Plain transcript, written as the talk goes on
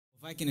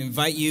I can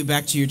invite you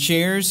back to your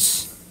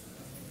chairs.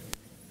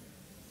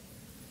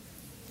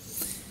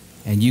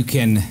 And you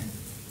can,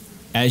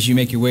 as you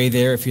make your way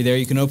there, if you're there,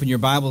 you can open your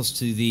Bibles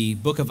to the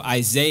book of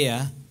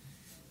Isaiah.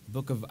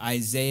 Book of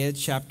Isaiah,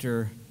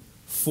 chapter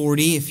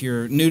 40. If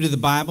you're new to the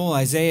Bible,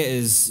 Isaiah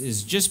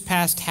is just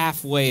past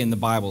halfway in the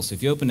Bible. So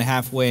if you open to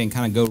halfway and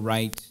kind of go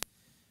right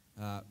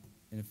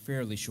in a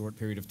fairly short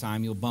period of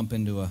time, you'll bump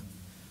into a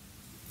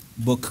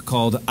book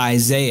called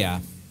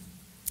Isaiah.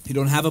 If you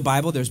don't have a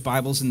Bible, there's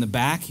Bibles in the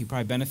back. You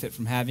probably benefit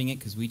from having it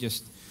because we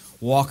just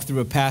walk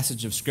through a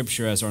passage of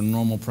Scripture as our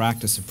normal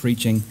practice of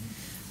preaching.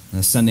 On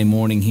a Sunday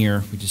morning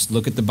here, we just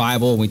look at the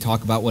Bible and we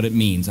talk about what it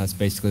means. That's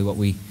basically what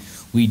we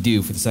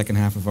do for the second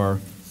half of our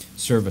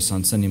service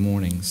on Sunday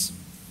mornings.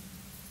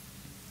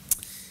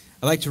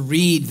 I'd like to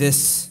read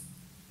this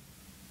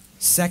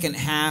second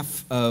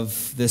half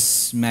of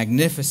this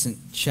magnificent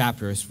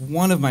chapter. It's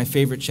one of my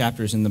favorite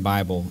chapters in the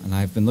Bible, and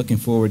I've been looking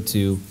forward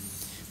to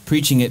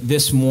preaching it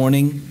this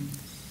morning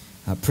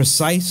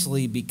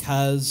precisely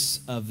because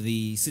of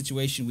the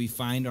situation we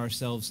find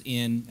ourselves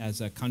in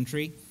as a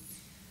country,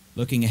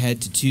 looking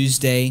ahead to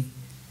Tuesday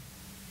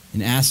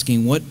and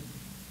asking what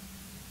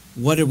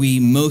do we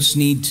most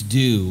need to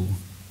do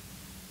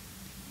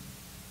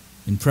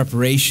in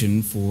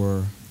preparation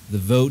for the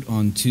vote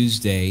on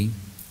Tuesday.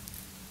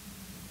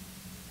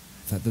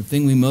 That the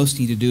thing we most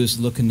need to do is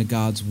look into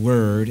God's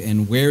Word,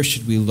 and where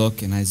should we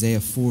look? And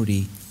Isaiah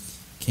 40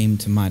 came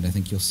to mind. I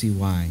think you'll see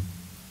why.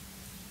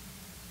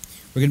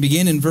 We're going to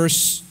begin in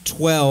verse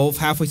 12,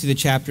 halfway through the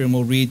chapter, and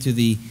we'll read through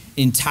the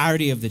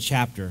entirety of the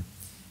chapter,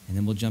 and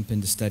then we'll jump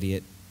in to study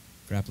it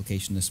for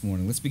application this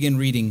morning. Let's begin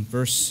reading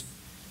verse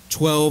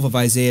 12 of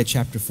Isaiah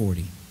chapter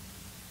 40.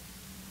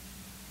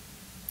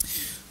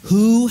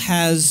 Who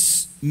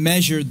has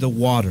measured the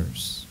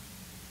waters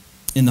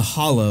in the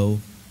hollow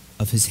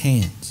of his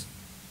hand,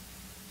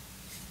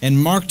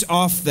 and marked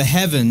off the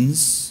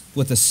heavens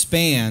with a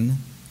span,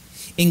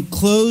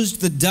 enclosed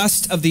the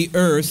dust of the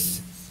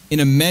earth in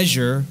a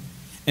measure,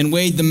 and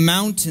weighed the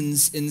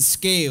mountains in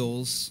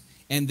scales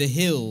and the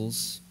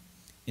hills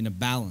in a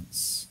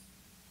balance?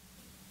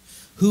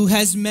 Who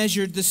has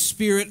measured the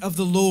Spirit of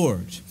the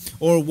Lord,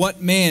 or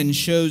what man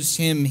shows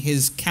him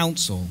his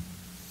counsel?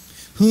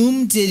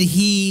 Whom did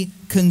he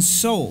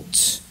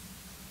consult,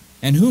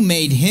 and who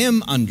made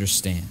him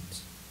understand?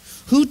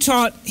 Who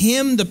taught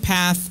him the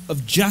path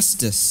of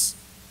justice,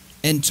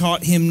 and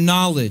taught him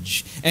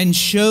knowledge, and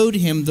showed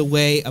him the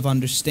way of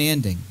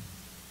understanding?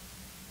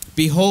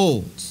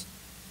 Behold,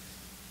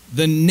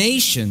 the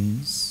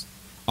nations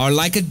are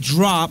like a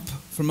drop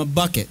from a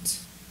bucket,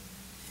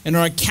 and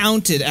are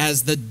counted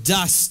as the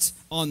dust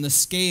on the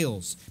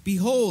scales.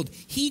 Behold,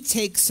 he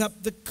takes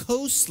up the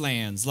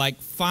coastlands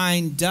like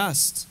fine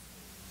dust.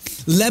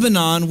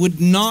 Lebanon would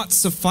not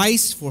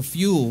suffice for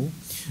fuel,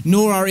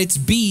 nor are its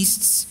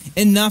beasts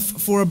enough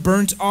for a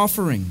burnt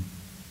offering.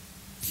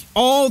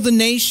 All the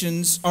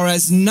nations are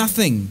as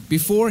nothing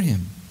before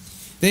him.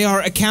 They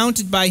are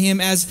accounted by him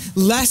as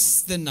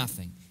less than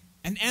nothing,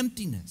 an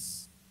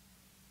emptiness.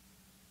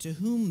 To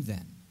whom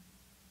then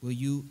will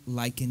you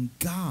liken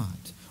God?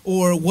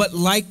 Or what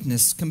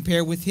likeness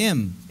compare with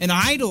him? An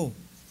idol.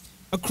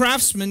 A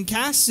craftsman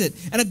casts it,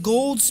 and a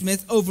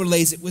goldsmith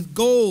overlays it with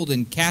gold,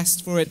 and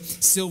casts for it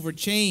silver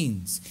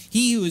chains.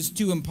 He who is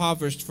too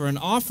impoverished for an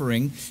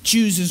offering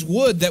chooses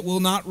wood that will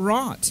not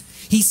rot.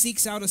 He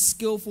seeks out a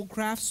skillful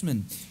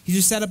craftsman. He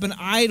has set up an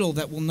idol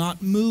that will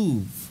not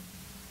move.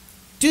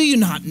 Do you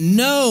not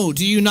know?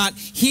 Do you not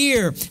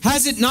hear?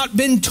 Has it not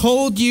been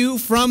told you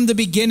from the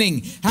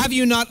beginning? Have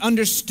you not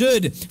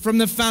understood from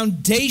the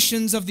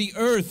foundations of the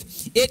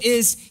earth? It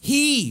is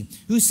he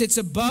who sits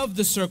above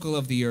the circle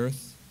of the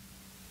earth,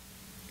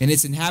 and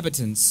its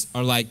inhabitants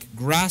are like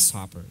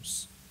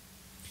grasshoppers.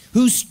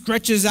 Who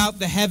stretches out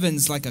the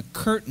heavens like a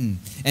curtain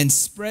and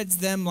spreads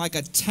them like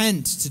a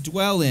tent to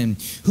dwell in?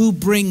 Who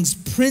brings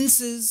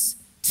princes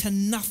to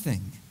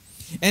nothing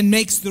and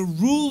makes the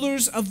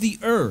rulers of the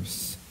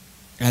earth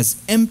as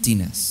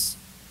emptiness?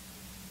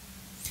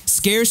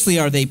 Scarcely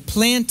are they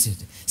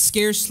planted,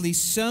 scarcely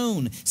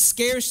sown,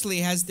 scarcely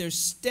has their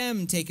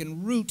stem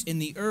taken root in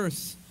the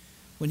earth,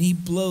 when he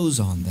blows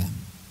on them,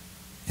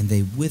 and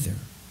they wither,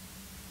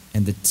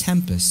 and the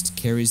tempest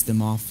carries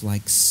them off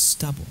like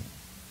stubble.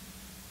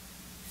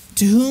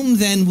 To whom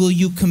then will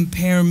you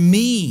compare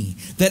me,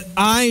 that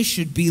I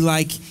should be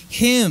like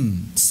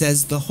him,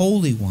 says the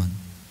Holy One?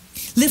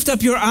 Lift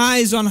up your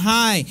eyes on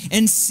high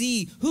and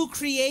see who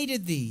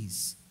created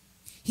these.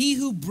 He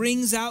who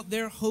brings out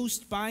their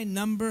host by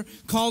number,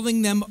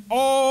 calling them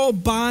all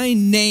by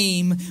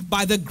name,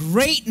 by the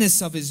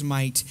greatness of his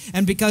might,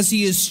 and because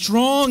he is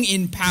strong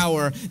in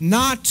power,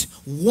 not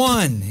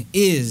one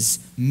is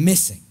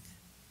missing.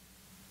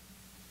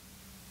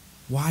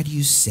 Why do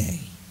you say,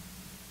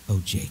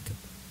 O Jacob,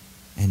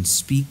 and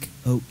speak,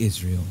 O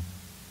Israel,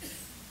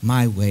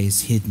 my way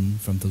is hidden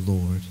from the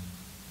Lord,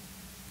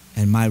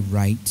 and my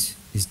right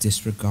is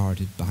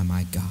disregarded by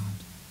my God?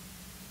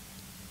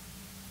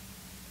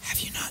 Have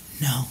you not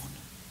known?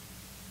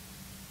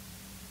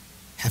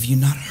 Have you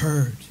not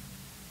heard?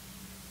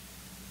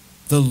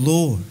 The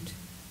Lord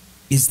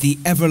is the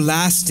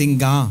everlasting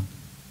God,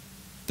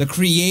 the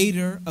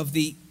creator of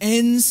the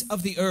ends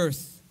of the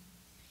earth.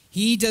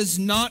 He does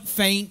not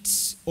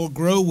faint or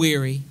grow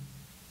weary.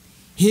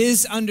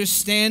 His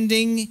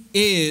understanding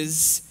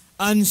is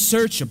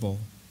unsearchable.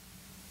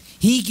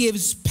 He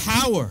gives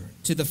power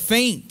to the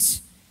faint,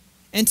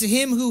 and to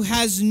him who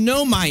has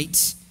no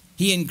might,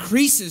 he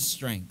increases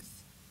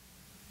strength.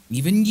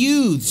 Even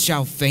youths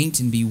shall faint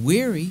and be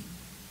weary,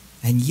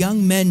 and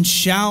young men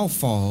shall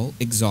fall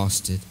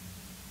exhausted.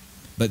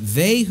 But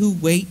they who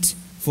wait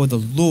for the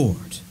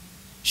Lord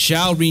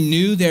shall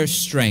renew their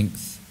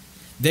strength.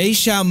 They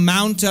shall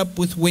mount up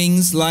with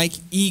wings like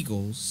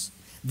eagles.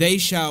 They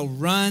shall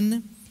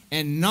run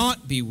and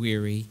not be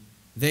weary.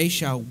 They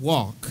shall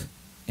walk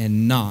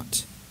and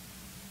not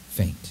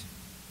faint.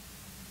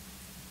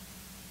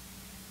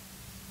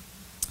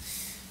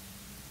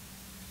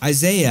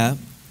 Isaiah,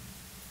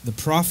 the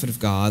prophet of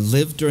God,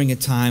 lived during a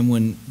time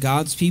when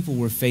God's people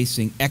were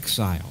facing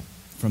exile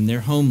from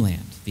their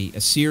homeland. The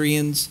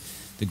Assyrians,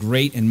 the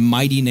great and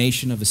mighty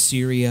nation of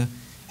Assyria,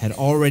 had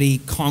already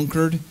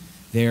conquered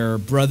their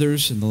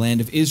brothers in the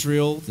land of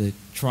Israel. The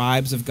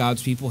tribes of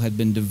God's people had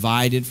been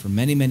divided for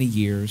many, many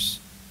years.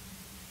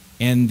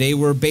 And they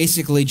were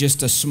basically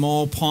just a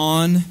small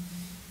pawn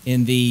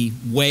in the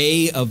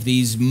way of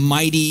these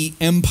mighty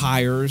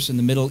empires in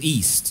the Middle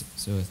East.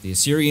 So if the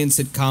Assyrians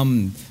had come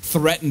and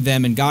threatened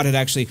them, and God had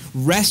actually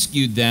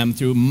rescued them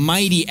through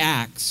mighty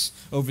acts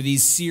over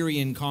these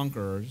Syrian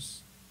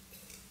conquerors.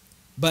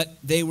 But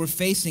they were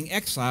facing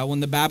exile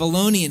when the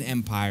Babylonian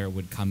Empire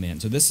would come in.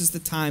 So this is the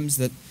times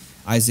that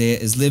Isaiah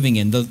is living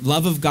in. The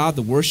love of God,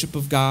 the worship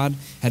of God,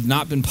 had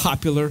not been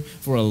popular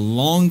for a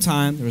long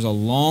time. There was a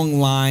long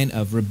line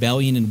of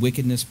rebellion and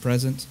wickedness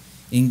present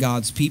in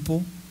God's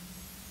people.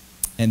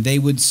 And they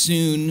would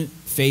soon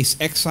face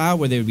exile,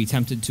 where they would be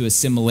tempted to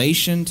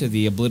assimilation, to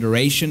the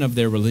obliteration of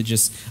their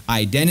religious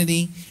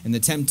identity. And the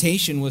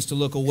temptation was to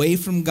look away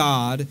from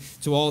God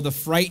to all the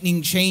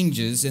frightening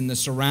changes in the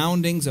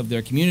surroundings of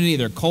their community,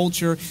 their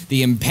culture,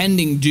 the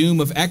impending doom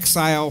of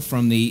exile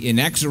from the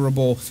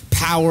inexorable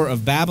power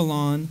of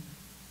Babylon,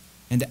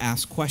 and to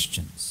ask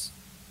questions.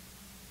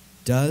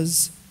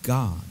 Does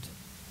God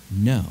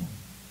know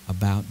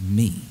about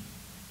me?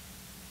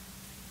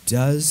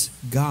 Does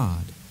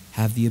God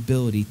have the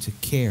ability to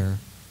care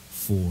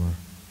for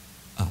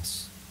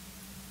us?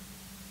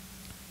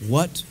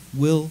 What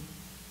will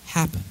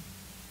happen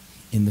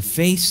in the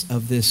face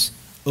of this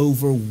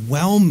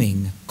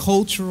overwhelming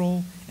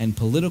cultural and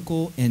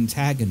political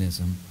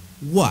antagonism?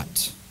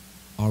 What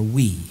are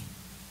we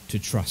to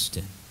trust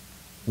in?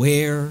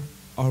 Where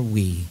are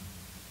we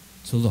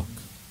to look?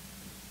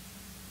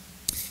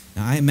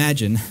 Now, I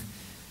imagine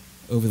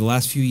over the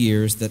last few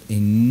years that a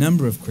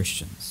number of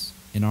Christians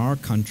in our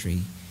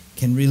country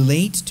can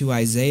relate to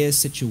Isaiah's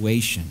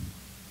situation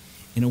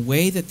in a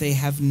way that they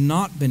have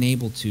not been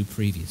able to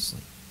previously.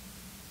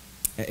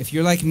 If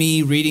you're like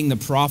me, reading the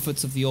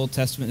prophets of the Old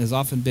Testament has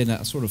often been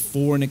a sort of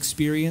foreign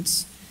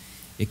experience.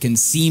 It can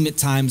seem at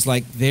times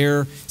like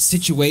their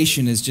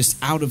situation is just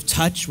out of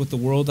touch with the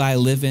world I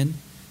live in,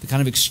 the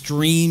kind of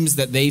extremes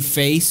that they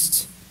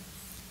faced.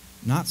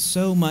 Not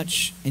so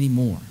much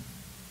anymore.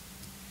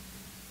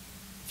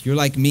 If you're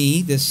like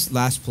me, this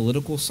last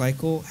political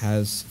cycle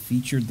has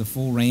featured the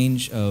full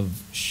range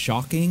of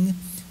shocking,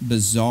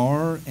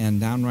 bizarre, and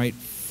downright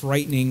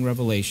frightening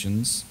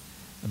revelations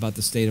about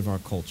the state of our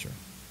culture.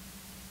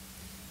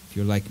 If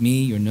you're like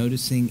me, you're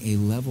noticing a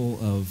level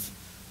of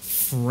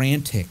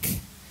frantic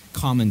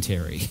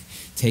commentary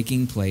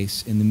taking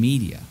place in the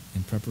media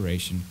in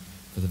preparation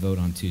for the vote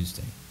on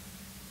Tuesday.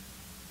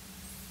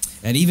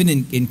 And even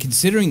in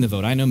considering the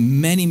vote, I know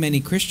many, many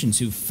Christians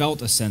who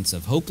felt a sense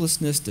of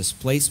hopelessness,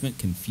 displacement,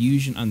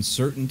 confusion,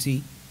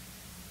 uncertainty.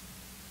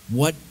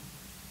 What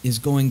is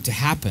going to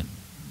happen?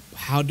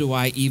 How do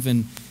I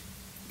even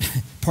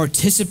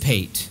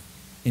participate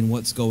in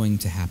what's going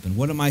to happen?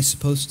 What am I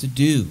supposed to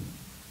do?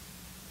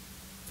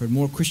 I've heard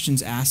more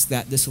Christians ask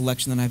that this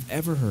election than I've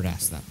ever heard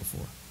asked that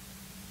before.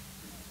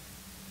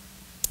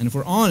 And if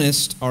we're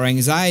honest, our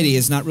anxiety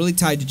is not really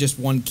tied to just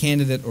one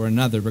candidate or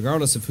another,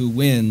 regardless of who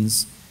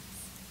wins.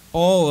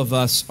 All of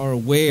us are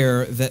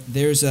aware that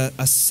there's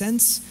a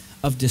sense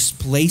of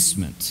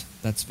displacement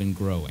that's been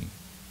growing,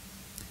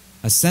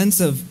 a sense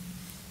of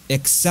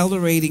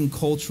accelerating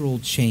cultural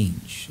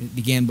change. It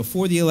began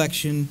before the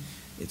election.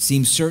 It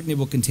seems certain it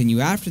will continue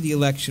after the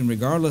election,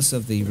 regardless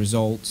of the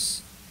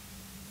results.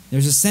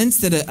 There's a sense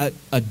that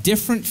a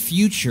different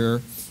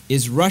future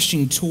is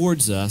rushing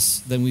towards us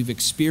than we've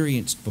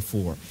experienced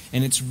before,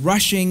 and it's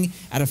rushing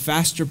at a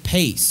faster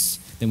pace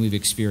than we've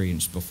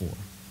experienced before.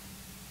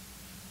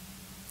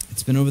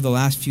 It's been over the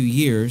last few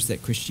years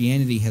that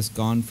Christianity has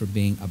gone from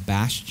being a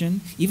bastion,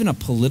 even a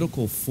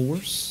political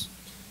force,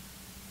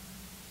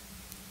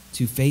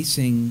 to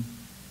facing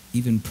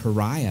even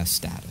pariah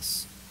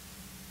status.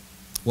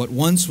 What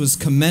once was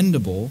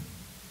commendable,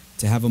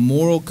 to have a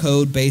moral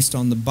code based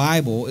on the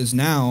Bible, is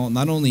now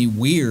not only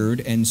weird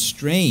and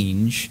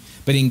strange,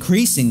 but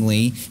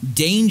increasingly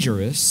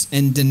dangerous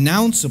and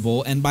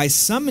denounceable, and by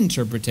some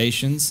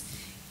interpretations,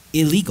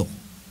 illegal.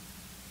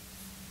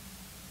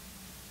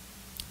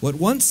 What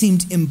once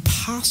seemed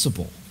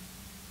impossible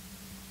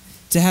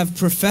to have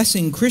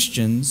professing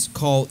Christians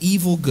call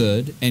evil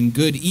good and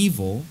good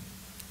evil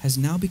has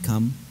now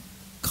become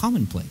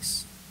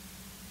commonplace,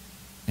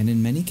 and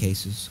in many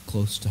cases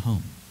close to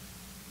home.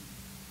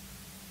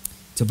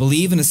 To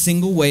believe in a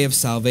single way of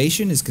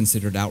salvation is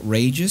considered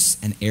outrageous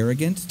and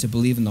arrogant. To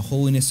believe in the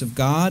holiness of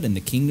God and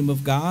the kingdom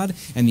of God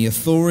and the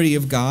authority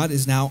of God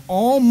is now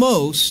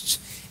almost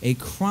a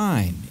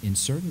crime in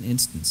certain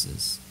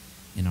instances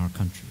in our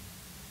country.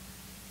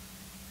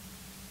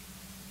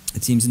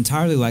 It seems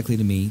entirely likely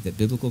to me that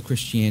biblical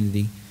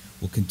Christianity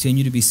will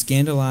continue to be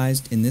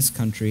scandalized in this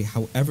country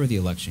however the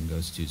election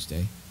goes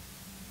Tuesday.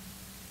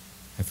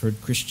 I've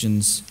heard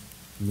Christians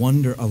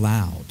wonder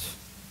aloud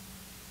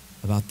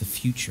about the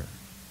future,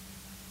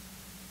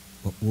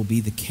 what will be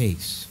the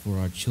case for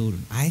our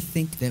children. I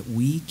think that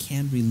we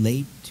can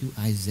relate to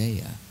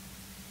Isaiah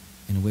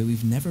in a way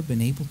we've never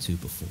been able to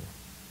before.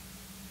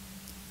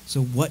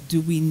 So what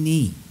do we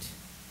need?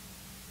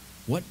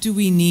 What do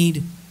we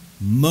need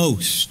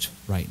most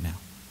right now?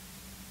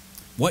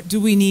 What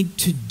do we need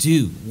to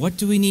do? What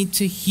do we need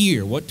to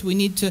hear? What do we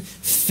need to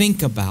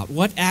think about?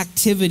 What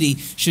activity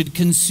should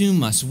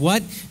consume us?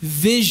 What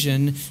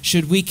vision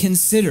should we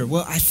consider?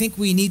 Well, I think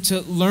we need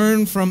to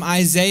learn from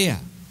Isaiah.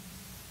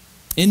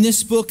 In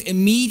this book,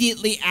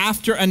 immediately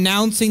after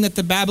announcing that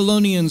the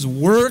Babylonians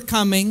were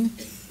coming,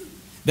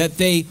 that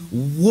they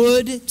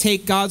would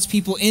take God's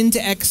people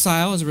into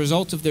exile as a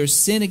result of their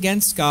sin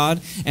against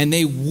God, and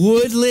they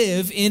would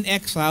live in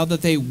exile,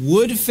 that they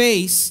would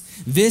face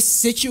this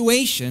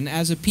situation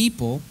as a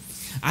people,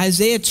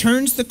 Isaiah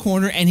turns the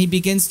corner and he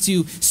begins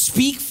to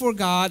speak for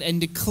God and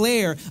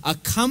declare a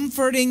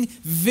comforting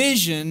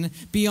vision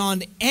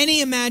beyond any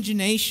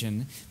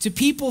imagination to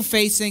people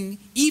facing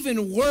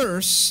even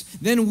worse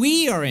than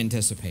we are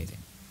anticipating.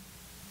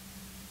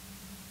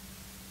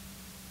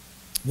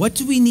 What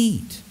do we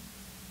need?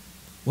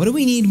 What do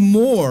we need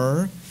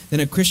more than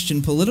a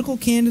Christian political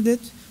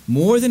candidate,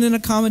 more than an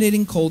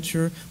accommodating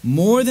culture,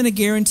 more than a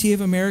guarantee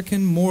of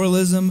American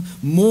moralism,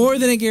 more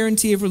than a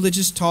guarantee of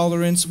religious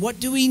tolerance? What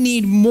do we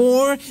need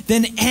more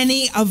than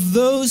any of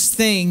those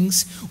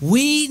things?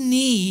 We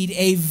need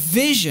a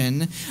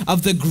vision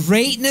of the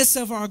greatness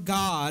of our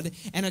God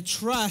and a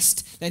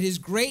trust that His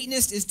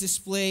greatness is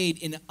displayed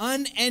in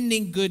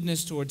unending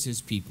goodness towards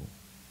His people.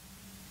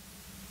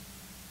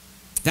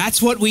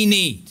 That's what we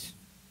need.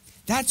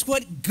 That's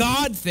what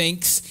God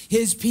thinks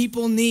His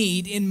people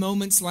need in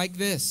moments like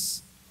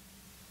this.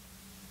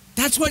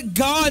 That's what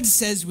God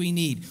says we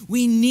need.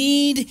 We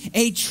need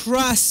a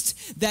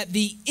trust that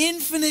the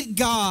infinite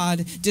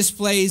God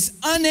displays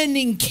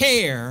unending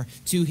care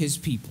to His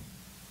people.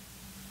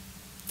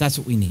 That's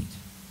what we need.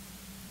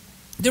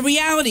 The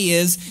reality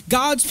is,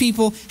 God's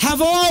people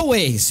have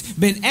always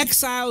been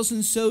exiles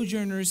and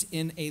sojourners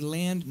in a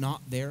land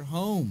not their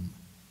home.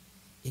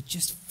 It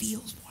just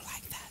feels more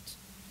like that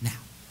now.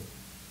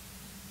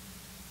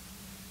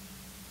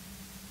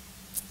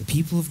 The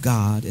people of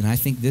God, and I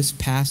think this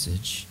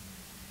passage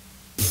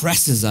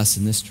presses us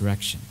in this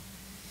direction,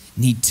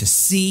 need to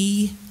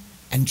see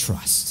and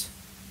trust.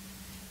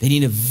 They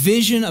need a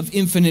vision of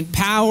infinite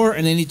power,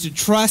 and they need to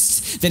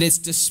trust that it's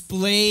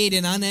displayed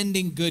in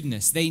unending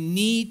goodness. They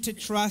need to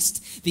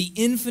trust the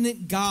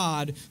infinite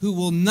God who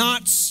will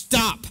not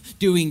stop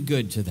doing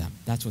good to them.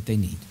 That's what they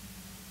need.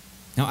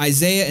 Now,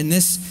 Isaiah, in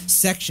this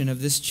section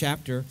of this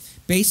chapter,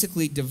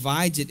 basically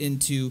divides it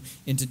into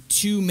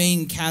two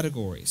main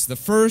categories. The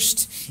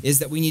first is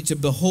that we need to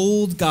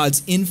behold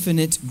God's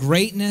infinite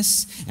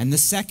greatness, and the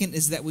second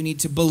is that we need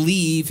to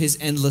believe His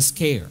endless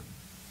care.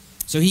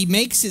 So he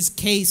makes his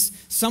case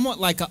somewhat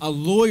like a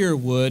lawyer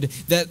would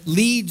that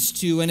leads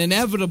to an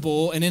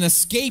inevitable and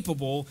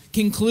inescapable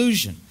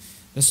conclusion.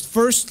 This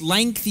first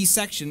lengthy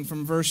section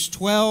from verse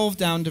 12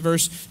 down to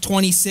verse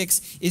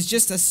 26 is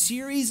just a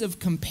series of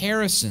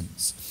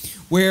comparisons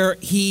where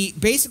he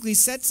basically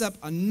sets up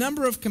a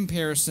number of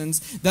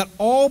comparisons that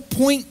all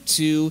point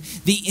to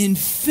the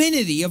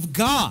infinity of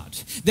God,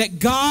 that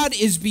God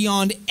is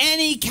beyond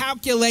any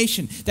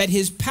calculation, that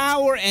His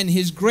power and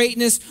His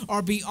greatness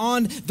are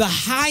beyond the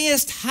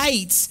highest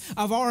heights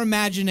of our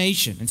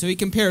imagination. And so he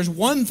compares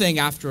one thing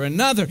after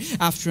another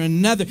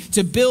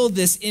to build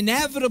this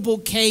inevitable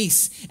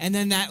case, and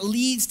then that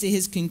leads to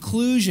his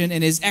conclusion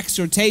and his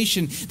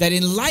exhortation that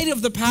in light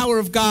of the power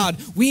of God,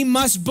 we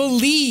must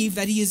believe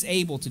that He is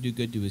able to do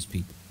good to His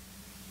people.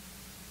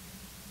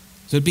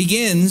 So it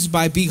begins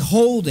by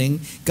beholding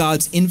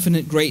God's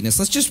infinite greatness.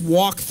 Let's just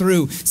walk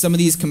through some of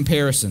these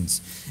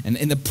comparisons. And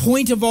the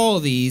point of all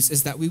of these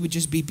is that we would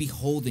just be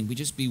beholding, we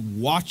just be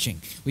watching,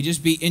 we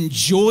just be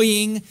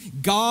enjoying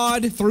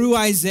God through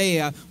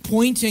Isaiah,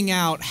 pointing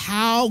out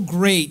how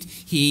great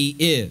He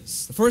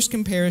is. The first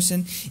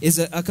comparison is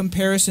a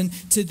comparison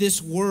to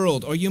this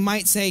world, or you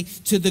might say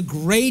to the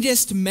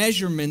greatest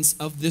measurements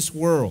of this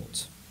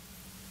world.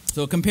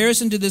 So a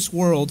comparison to this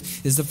world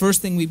is the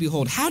first thing we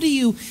behold. How do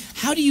you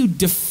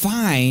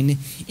define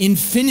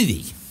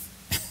infinity?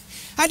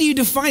 How do you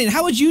define it?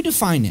 How would you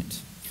define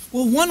it?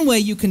 Well, one way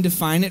you can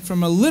define it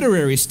from a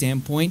literary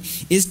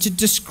standpoint is to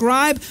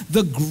describe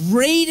the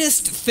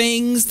greatest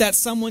things that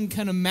someone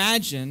can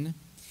imagine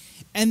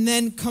and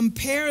then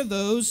compare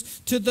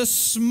those to the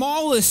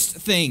smallest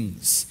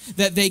things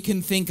that they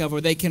can think of or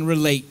they can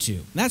relate to.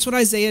 And that's what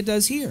Isaiah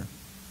does here.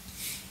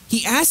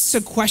 He asks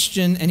a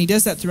question, and he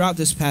does that throughout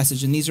this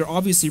passage, and these are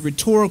obviously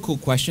rhetorical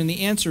questions.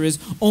 The answer is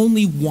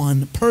only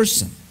one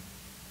person.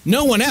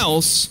 No one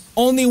else,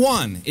 only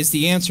one is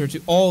the answer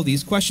to all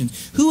these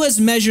questions. Who has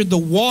measured the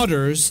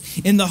waters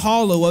in the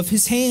hollow of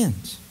his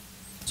hand?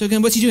 So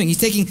again, what's he doing? He's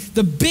taking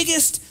the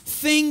biggest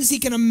things he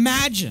can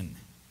imagine,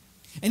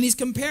 and he's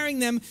comparing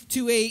them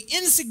to an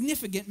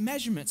insignificant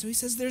measurement. So he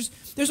says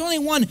there's only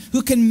one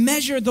who can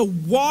measure the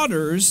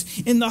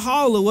waters in the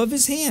hollow of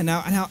his hand.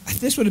 Now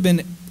this would have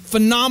been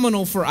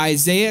phenomenal for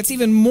Isaiah. It's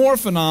even more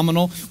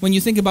phenomenal when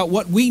you think about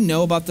what we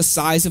know about the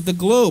size of the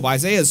globe.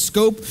 Isaiah's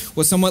scope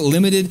was somewhat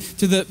limited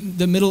to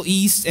the Middle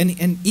East,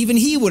 and even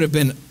he would have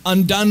been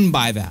undone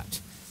by that.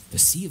 The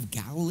Sea of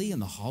Galilee in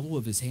the hollow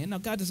of his hand. Now,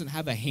 God doesn't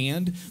have a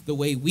hand the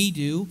way we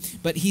do,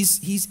 but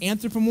he's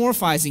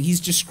anthropomorphizing. He's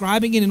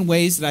describing it in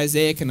ways that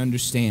Isaiah can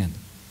understand.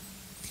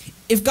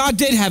 If God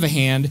did have a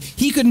hand,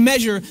 he could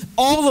measure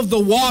all of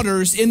the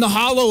waters in the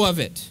hollow of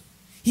it.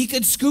 He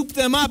could scoop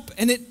them up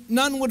and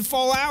none would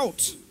fall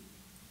out.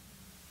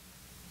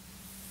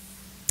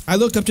 I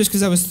looked up just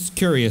because I was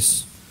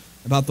curious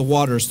about the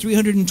waters.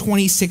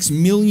 326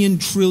 million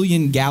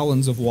trillion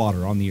gallons of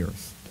water on the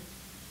earth.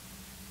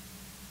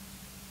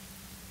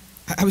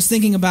 I was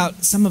thinking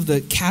about some of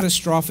the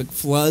catastrophic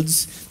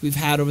floods we've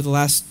had over the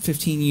last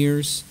 15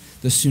 years,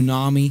 the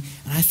tsunami,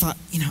 and I thought,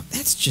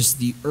 that's just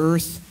the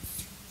earth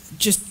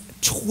just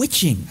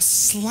twitching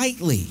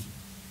slightly.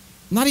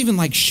 Not even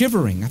like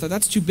shivering. I thought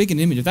that's too big an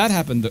image. If that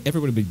happened,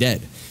 everybody would be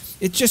dead.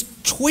 It's just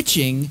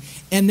twitching,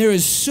 and there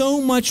is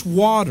so much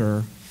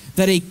water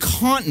that a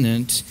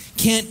continent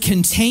can't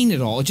contain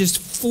it all. It just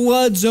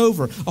floods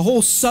over a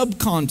whole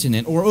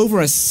subcontinent or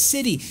over a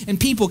city, and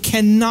people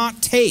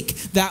cannot take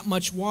that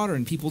much water,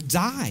 and people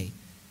die.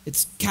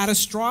 It's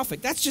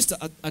catastrophic. That's just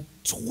a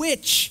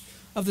twitch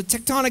of the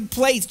tectonic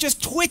plates,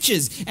 just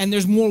twitches, and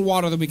there's more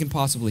water than we can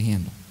possibly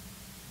handle.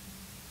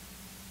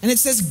 And it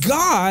says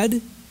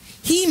God,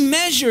 he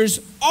measures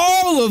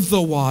all of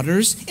the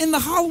waters in the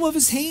hollow of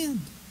his hand.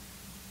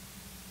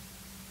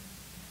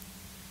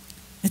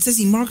 It says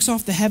he marks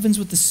off the heavens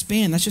with the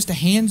span. That's just a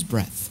hand's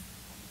breadth.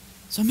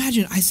 So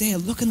imagine Isaiah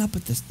looking up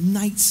at the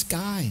night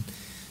sky.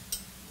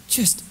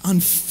 Just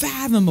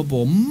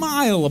unfathomable,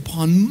 mile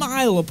upon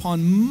mile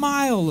upon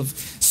mile of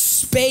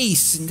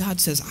space. And God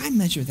says, I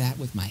measure that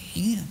with my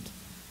hand.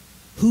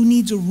 Who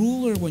needs a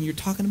ruler when you're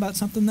talking about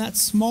something that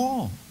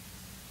small?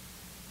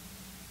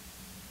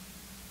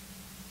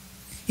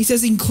 He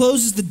says he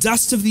encloses the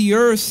dust of the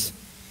earth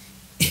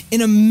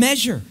in a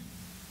measure.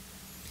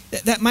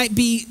 That might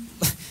be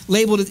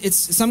labeled, it's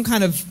some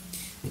kind of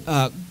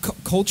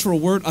cultural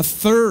word, a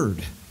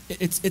third.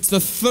 It's the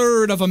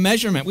third of a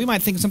measurement. We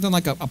might think of something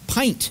like a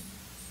pint.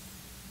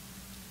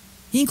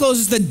 He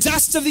encloses the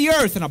dust of the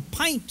earth in a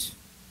pint.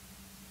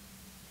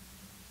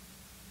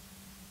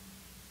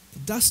 The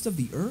dust of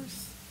the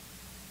earth,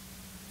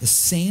 the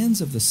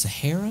sands of the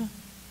Sahara,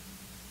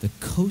 the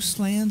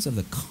coastlands of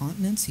the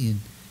continents, he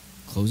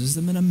encloses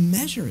them in a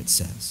measure, it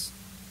says.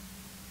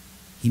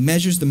 He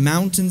measures the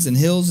mountains and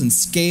hills in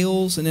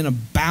scales and in a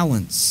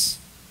balance.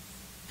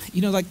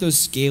 Like those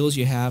scales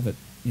you have at,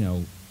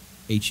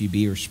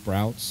 H-E-B or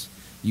Sprouts.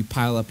 You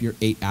pile up your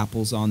 8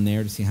 apples on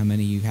there to see how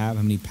many you have,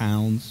 how many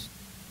pounds.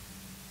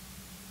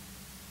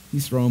 You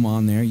throw them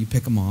on there, you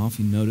pick them off,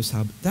 you notice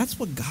how... That's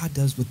what God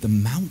does with the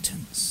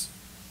mountains.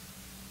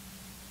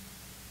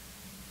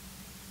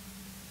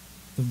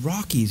 The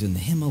Rockies and the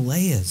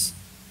Himalayas.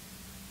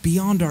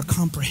 Beyond our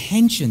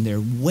comprehension,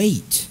 their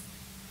weight.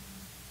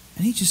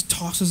 And he just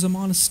tosses them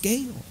on a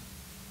scale.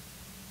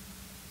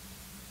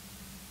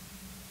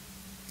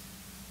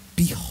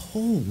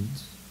 Behold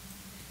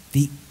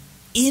the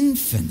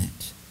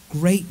infinite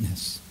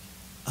greatness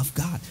of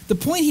God. The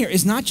point here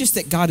is not just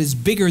that God is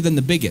bigger than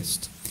the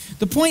biggest.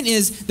 The point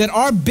is that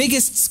our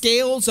biggest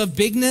scales of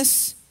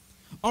bigness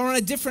are on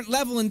a different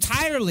level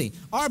entirely.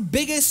 Our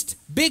biggest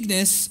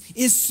bigness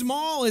is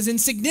small, is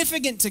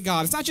insignificant to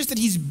God. It's not just that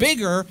he's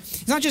bigger.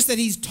 It's not just that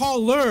he's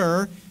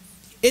taller.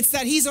 It's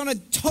that he's on a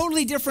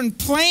totally different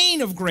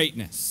plane of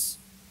greatness.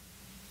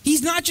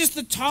 He's not just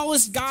the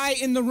tallest guy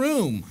in the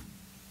room.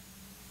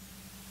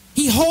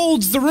 He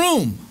holds the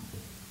room.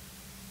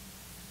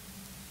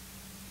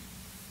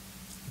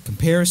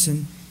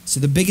 Comparison to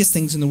the biggest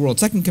things in the world.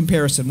 Second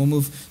comparison, we'll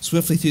move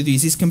swiftly through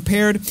these. He's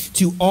compared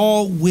to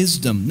all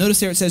wisdom. Notice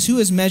there it says, who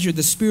has measured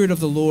the Spirit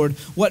of the Lord?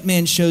 What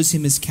man shows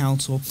him his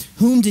counsel?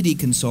 Whom did he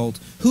consult?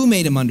 Who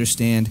made him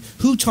understand?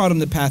 Who taught him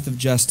the path of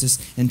justice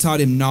and taught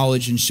him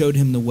knowledge and showed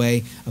him the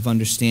way of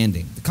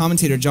understanding? The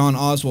commentator John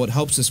Oswald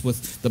helps us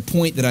with the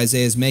point that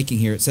Isaiah is making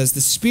here. It says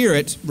the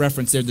Spirit,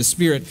 reference there, the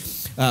Spirit,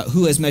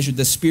 who has measured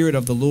the Spirit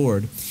of the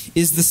Lord,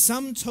 is the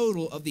sum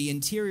total of the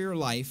interior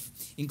life,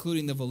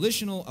 including the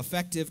volitional,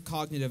 affective,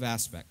 cognitive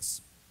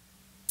aspects.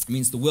 It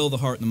means the will, the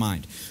heart, and the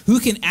mind. Who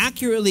can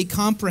accurately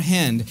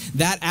comprehend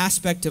that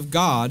aspect of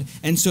God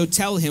and so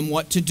tell him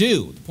what to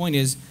do? The point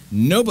is,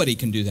 nobody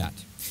can do that.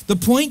 The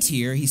point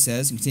here, he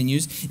says, and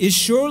continues, is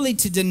surely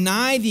to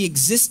deny the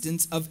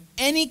existence of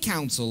any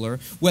counselor,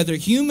 whether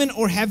human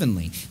or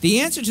heavenly. The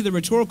answer to the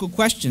rhetorical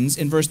questions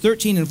in verse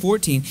 13 and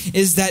 14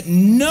 is that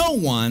no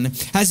one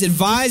has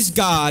advised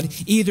God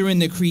either in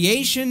the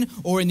creation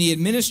or in the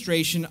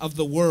administration of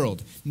the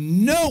world.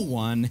 No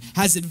one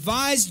has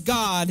advised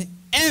God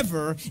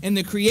ever in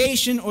the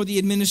creation or the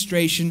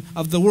administration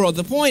of the world.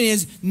 The point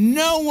is,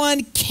 no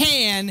one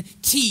can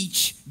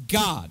teach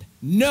God.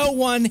 No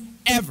one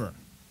ever.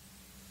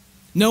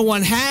 No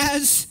one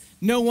has,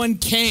 no one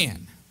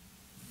can.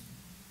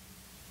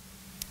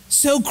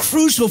 So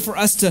crucial for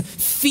us to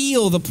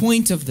feel the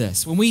point of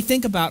this. When we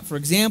think about, for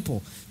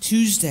example,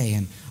 Tuesday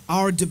and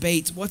our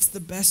debates, what's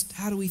the best,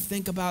 how do we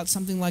think about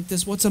something like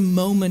this? What's a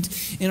moment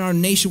in our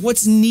nation?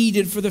 What's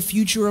needed for the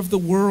future of the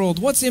world?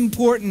 What's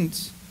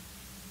important?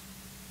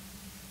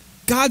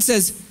 God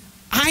says,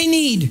 I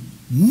need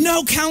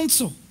no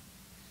counsel.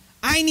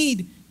 I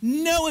need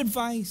no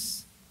advice.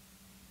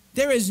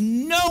 There is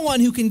no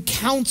one who can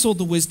counsel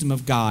the wisdom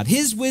of God.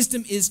 His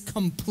wisdom is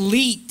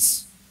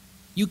complete.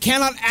 You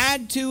cannot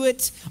add to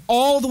it.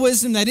 All the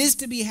wisdom that is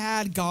to be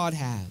had, God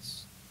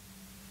has.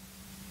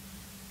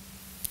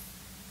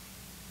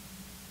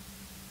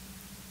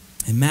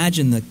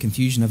 Imagine the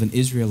confusion of an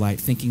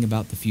Israelite thinking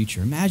about the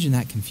future. Imagine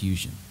that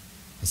confusion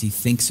as he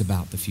thinks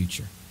about the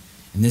future.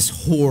 And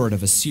this horde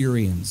of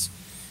Assyrians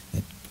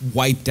that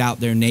wiped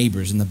out their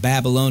neighbors and the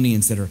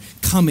Babylonians that are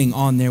coming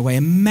on their way.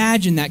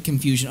 Imagine that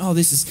confusion. Oh,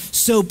 this is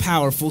so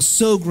powerful,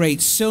 so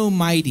great, so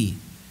mighty.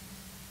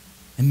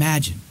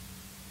 Imagine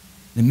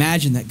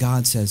that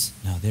God says,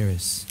 no,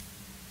 there's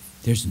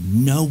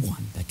no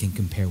one that can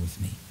compare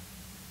with me.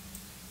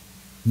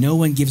 No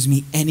one gives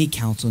me any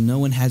counsel. No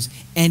one has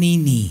any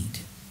need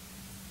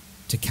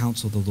to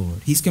counsel the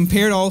Lord. He's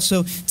compared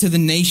also to the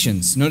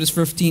nations. Notice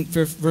verse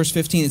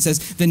 15, it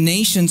says, the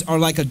nations are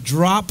like a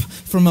drop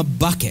from a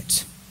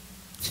bucket.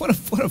 What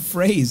a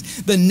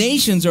phrase. The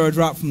nations are a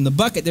drop from the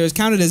bucket. They're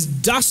counted as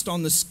dust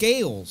on the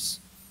scales.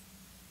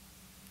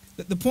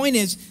 The point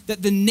is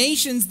that the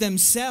nations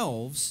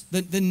themselves,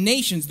 the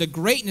nations, the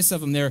greatness of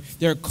them,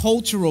 their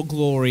cultural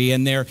glory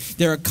and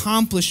their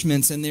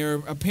accomplishments and their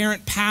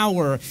apparent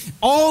power,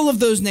 all of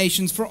those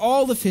nations for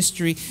all of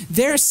history,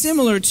 they're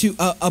similar to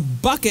a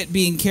bucket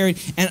being carried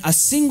and a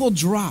single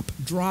drop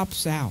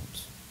drops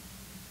out.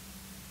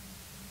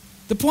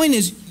 The point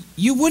is,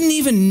 you wouldn't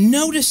even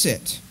notice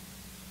it.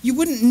 You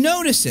wouldn't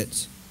notice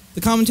it. The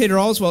commentator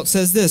Oswalt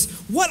says this,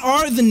 what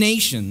are the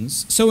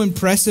nations so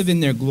impressive in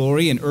their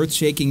glory and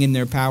earth-shaking in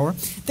their power?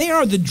 They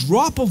are the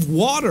drop of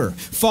water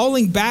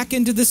falling back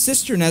into the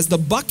cistern as the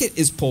bucket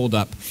is pulled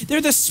up.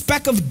 They're the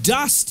speck of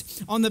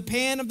dust on the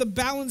pan of the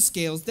balance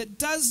scales that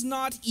does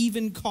not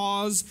even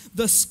cause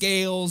the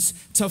scales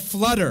to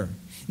flutter.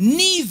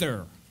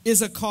 Neither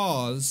is a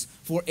cause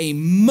for a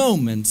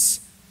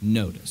moment's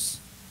notice.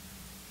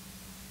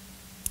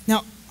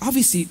 Now,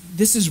 obviously,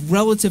 this is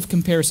relative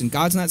comparison.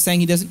 God's not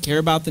saying he doesn't care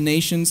about the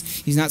nations.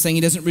 He's not saying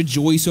he doesn't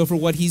rejoice over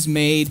what he's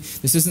made.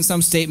 This isn't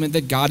some statement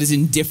that God is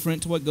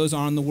indifferent to what goes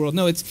on in the world.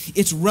 No,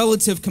 it's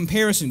relative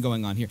comparison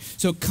going on here.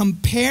 So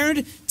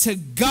compared to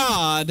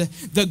God,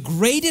 the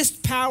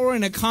greatest power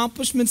and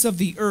accomplishments of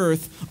the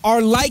earth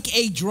are like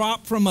a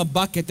drop from a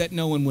bucket that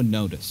no one would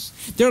notice.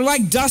 They're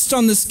like dust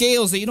on the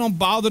scales that you don't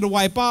bother to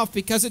wipe off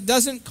because it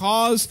doesn't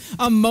cause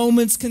a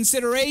moment's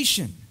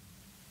consideration.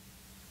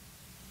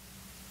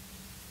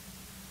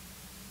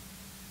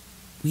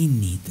 We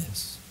need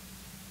this.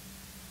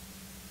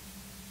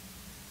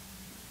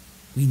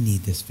 We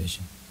need this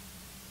vision.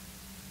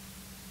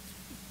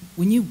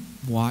 When you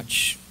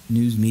watch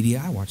news media,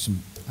 I watch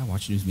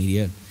news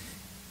media,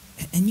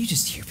 and you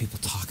just hear people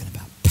talking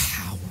about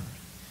power,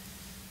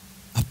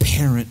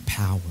 apparent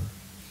power,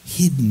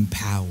 hidden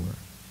power,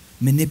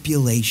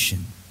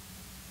 manipulation,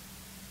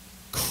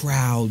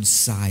 crowd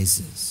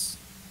sizes,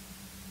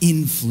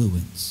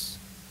 influence.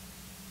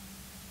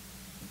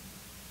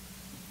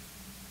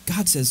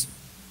 God says,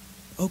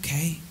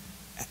 okay,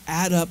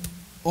 add up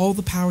all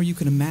the power you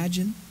can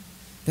imagine,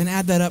 then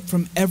add that up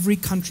from every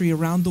country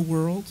around the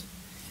world,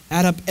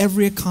 add up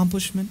every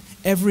accomplishment,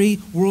 every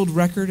world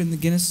record in the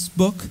Guinness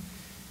Book,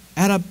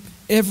 add up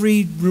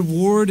every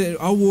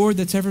award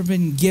that's ever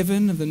been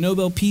given of the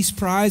Nobel Peace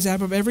Prize,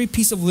 add up every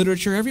piece of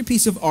literature, every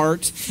piece of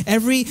art,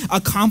 every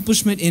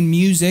accomplishment in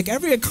music,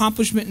 every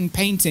accomplishment in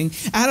painting,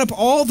 add up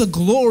all the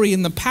glory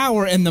and the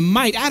power and the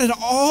might, add it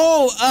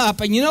all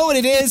up, and you know what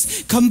it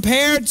is?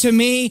 Compared to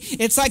me,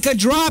 it's like a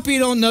drop you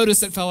don't notice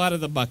that fell out of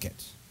the bucket.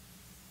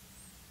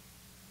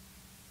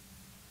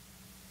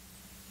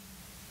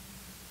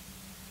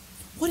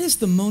 What is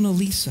the Mona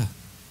Lisa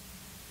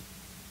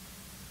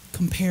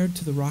compared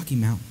to the Rocky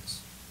Mountains?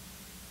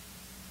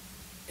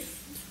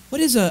 What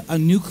is a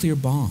nuclear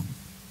bomb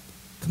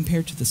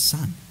compared to the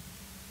sun?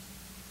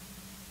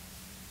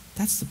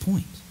 That's the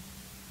point.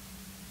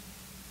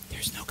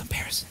 There's no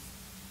comparison.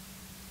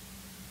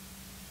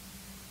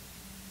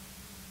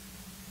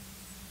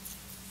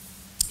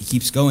 He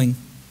keeps going,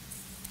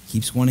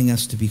 keeps wanting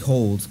us to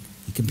behold.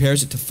 He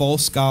compares it to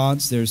false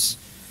gods. There's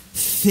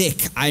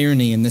thick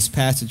irony in this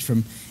passage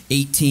from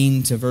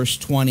 18 to verse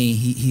 20.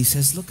 He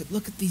says, look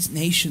at these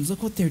nations.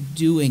 Look what they're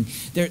doing.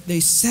 They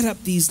set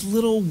up these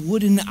little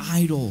wooden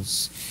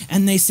idols,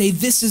 and they say,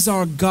 this is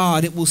our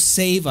God. It will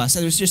save us.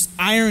 And there's just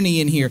irony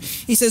in here.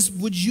 He says,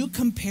 would you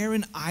compare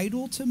an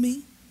idol to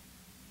me?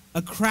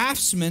 A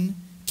craftsman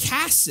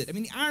casts it. I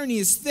mean, the irony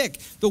is thick.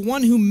 The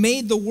one who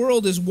made the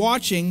world is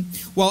watching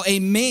while a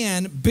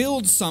man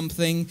builds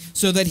something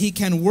so that he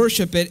can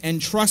worship it and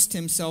trust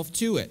himself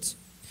to it.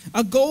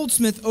 A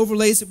goldsmith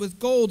overlays it with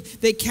gold.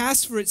 They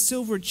cast for it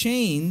silver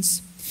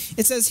chains.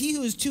 It says, he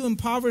who is too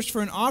impoverished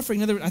for an offering.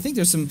 In other words, I think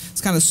there's some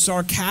kind of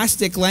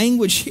sarcastic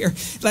language here.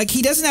 Like,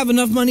 he doesn't have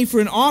enough money for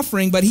an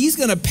offering, but he's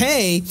going to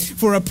pay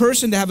for a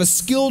person to have a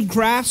skilled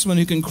craftsman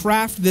who can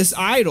craft this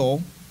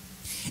idol.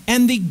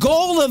 And the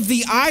goal of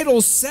the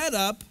idol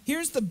setup,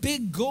 here's the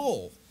big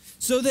goal,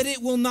 so that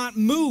it will not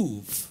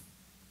move.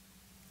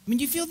 I mean,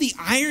 you feel the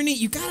irony?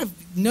 You got to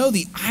know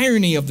the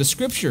irony of the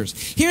scriptures.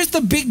 Here's the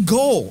big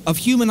goal of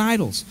human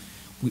idols.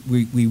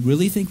 We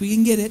really think we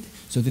can get it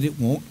so that it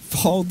won't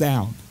fall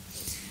down.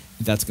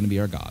 That's going to be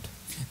our God.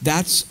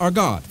 That's our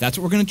God. That's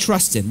what we're going to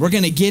trust in. We're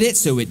going to get it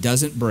so it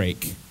doesn't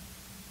break.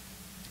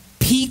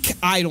 Peak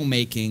idol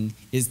making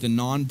is the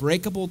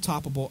non-breakable,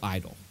 toppable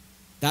idol.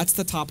 That's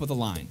the top of the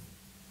line.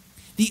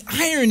 The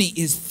irony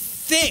is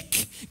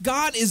thick.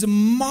 God is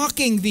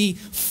mocking the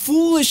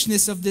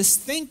foolishness of this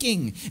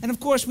thinking. And of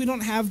course, we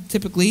don't have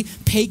typically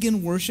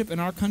pagan worship in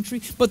our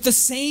country, but the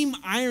same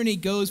irony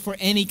goes for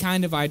any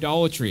kind of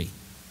idolatry.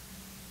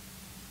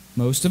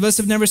 Most of us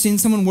have never seen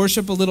someone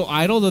worship a little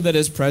idol, though that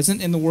is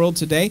present in the world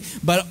today,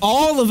 but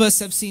all of us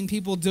have seen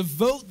people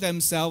devote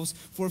themselves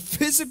for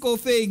physical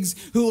things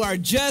who are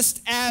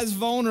just as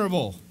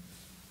vulnerable.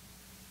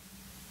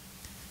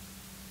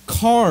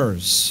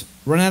 Cars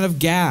run out of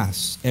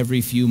gas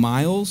every few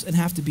miles and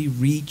have to be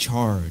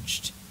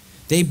recharged.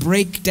 They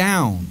break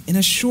down in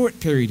a short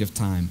period of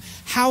time.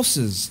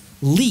 Houses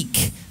leak,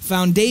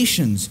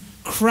 foundations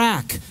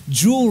crack,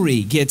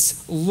 jewelry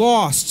gets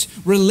lost,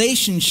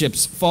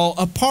 relationships fall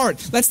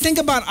apart. Let's think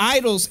about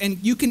idols, and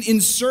you can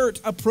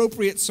insert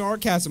appropriate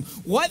sarcasm.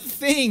 What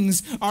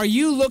things are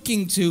you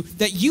looking to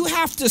that you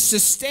have to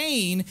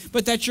sustain,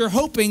 but that you're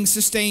hoping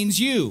sustains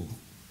you?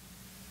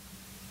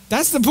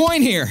 That's the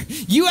point here.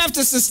 You have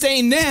to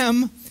sustain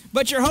them,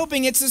 but you're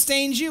hoping it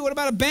sustains you. What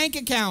about a bank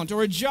account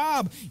or a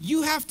job?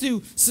 You have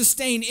to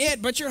sustain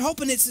it, but you're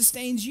hoping it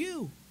sustains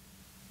you.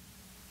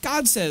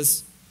 God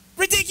says,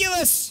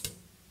 ridiculous.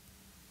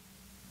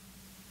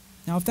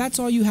 Now, if that's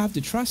all you have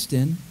to trust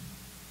in,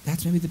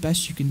 that's maybe the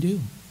best you can do.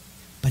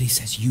 But he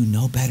says, you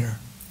know better.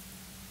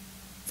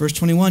 Verse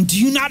 21, do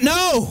you not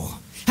know?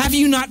 Have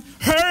you not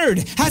heard?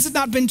 Has it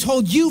not been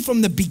told you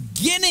from the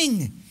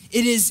beginning?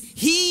 It is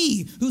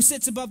he who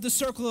sits above the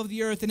circle of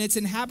the earth, and its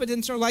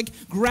inhabitants are like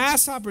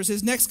grasshoppers.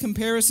 His next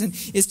comparison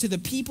is to the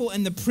people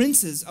and the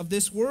princes of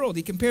this world.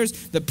 He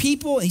compares the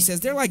people, and he says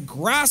they're like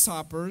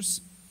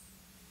grasshoppers,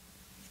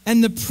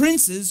 and the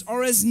princes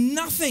are as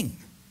nothing.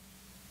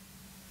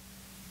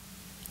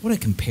 What a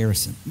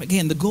comparison.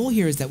 Again, the goal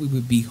here is that we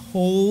would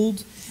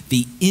behold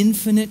the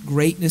infinite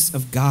greatness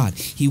of God.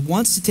 He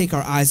wants to take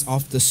our eyes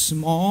off the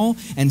small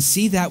and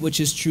see that which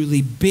is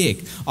truly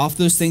big, off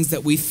those things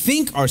that we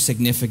think are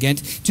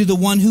significant to the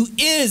one who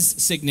is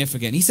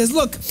significant. He says,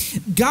 look,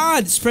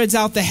 God spreads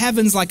out the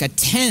heavens like a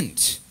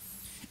tent.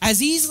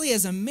 As easily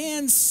as a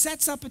man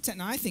sets up a tent.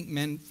 Now, I think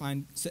men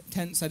find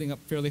tent setting up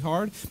fairly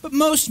hard, but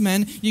most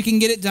men, you can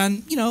get it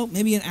done,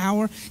 maybe an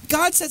hour.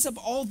 God sets up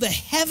all the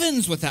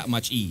heavens with that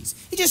much ease.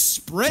 He just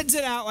spreads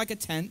it out like a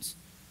tent.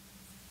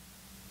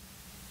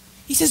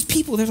 He says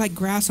people, they're like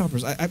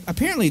grasshoppers.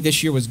 Apparently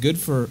this year was good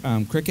for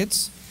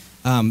crickets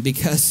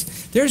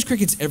because there's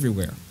crickets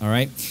everywhere, all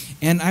right?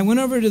 And I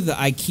went over to the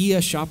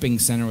IKEA shopping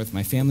center with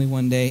my family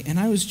one day, and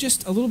I was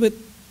just a little bit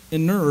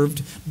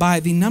unnerved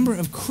by the number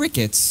of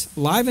crickets,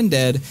 live and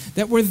dead,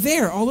 that were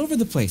there all over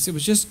the place. It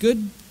was just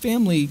good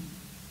family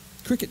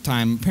cricket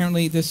time,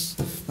 apparently this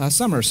last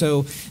summer.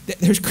 So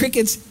there's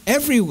crickets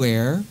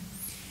everywhere,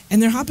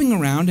 and they're hopping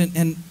around,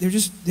 and they're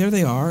just, there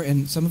they are,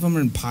 and some of them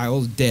are in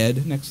piles,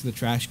 dead, next to the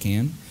trash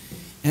can,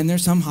 and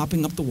there's some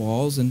hopping up the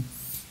walls. And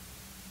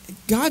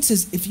God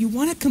says, if you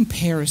want a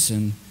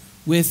comparison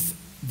with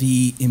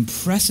the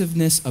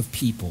impressiveness of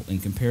people in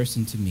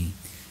comparison to me,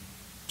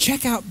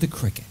 check out the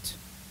cricket.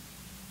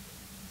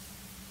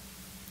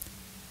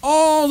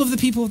 All of the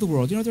people of the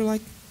world, they're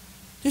like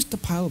just a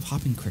pile of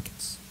hopping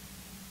crickets.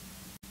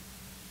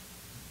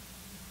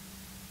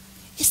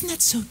 Isn't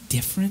that so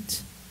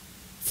different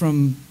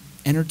from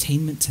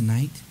entertainment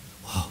tonight?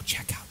 Whoa,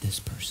 check out this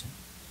person.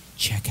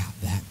 Check out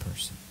that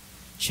person.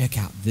 Check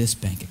out this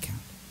bank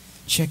account.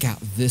 Check out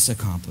this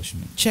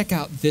accomplishment. Check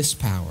out this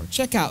power.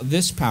 Check out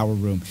this power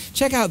room.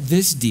 Check out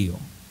this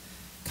deal.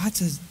 God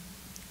says,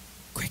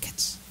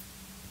 crickets.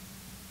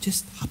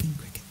 Just hopping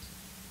crickets.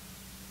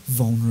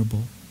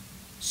 Vulnerable,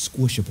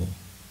 squishable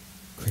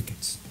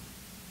crickets.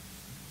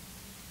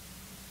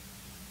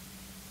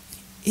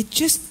 it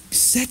just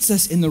sets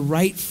us in the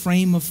right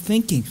frame of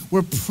thinking.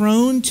 We're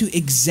prone to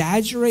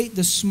exaggerate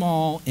the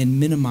small and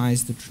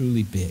minimize the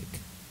truly big.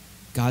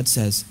 God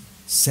says,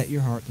 set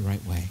your heart the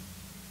right way.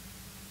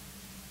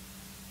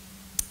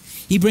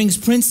 He brings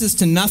princes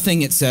to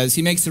nothing, it says.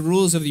 He makes the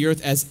rulers of the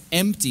earth as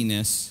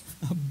emptiness.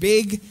 A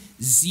big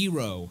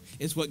zero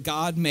is what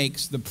God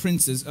makes the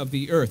princes of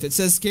the earth. It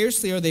says,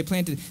 scarcely are they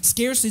planted.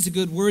 Scarcely is a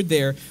good word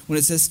there. When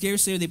it says,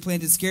 scarcely are they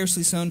planted,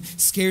 scarcely sown,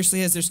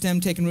 scarcely has their stem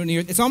taken root in the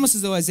earth. It's almost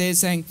as though Isaiah is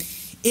saying,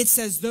 it's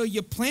as though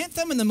you plant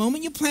them, and the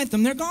moment you plant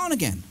them, they're gone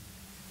again.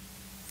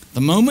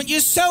 The moment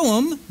you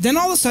sow them, then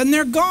all of a sudden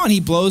they're gone.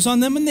 He blows on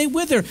them and they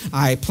wither.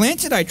 I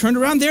planted, I turned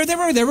around, there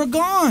they were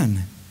gone.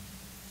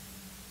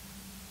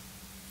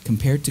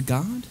 Compared to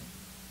God,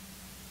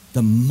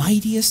 the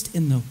mightiest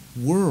in the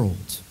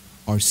world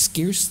are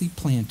scarcely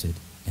planted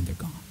and they're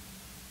gone.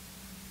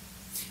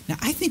 Now,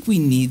 I think we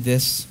need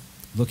this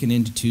looking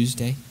into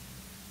Tuesday.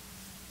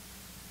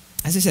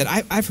 As I said,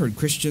 I've heard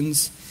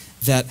Christians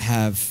that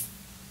have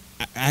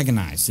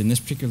agonized in this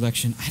particular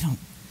election.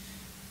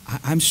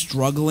 I'm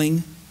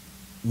struggling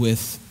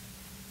with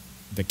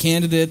the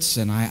candidates,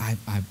 and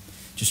I'm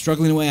just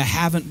struggling in a way I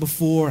haven't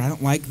before. I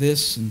don't like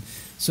this, and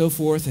so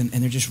forth, and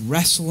they're just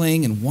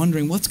wrestling and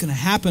wondering what's going to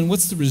happen,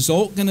 what's the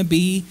result going to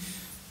be,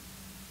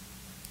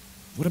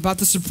 what about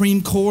the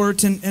Supreme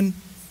Court, and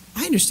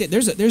I understand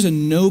there's a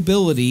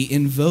nobility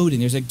in voting.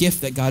 There's a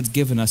gift that God's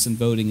given us in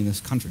voting in this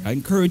country. I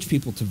encourage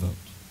people to vote.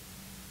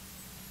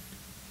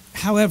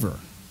 However,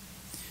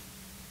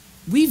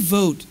 we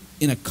vote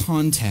in a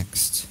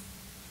context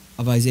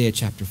of Isaiah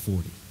chapter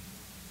 40.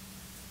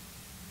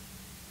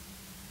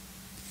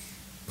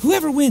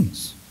 Whoever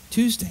wins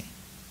Tuesday,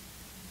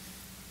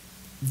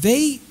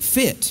 they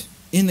fit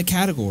in the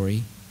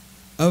category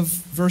of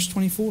verse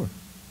 24.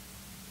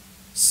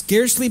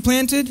 Scarcely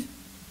planted,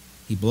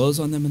 he blows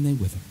on them and they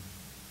wither.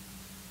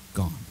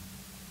 Gone.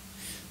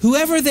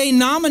 Whoever they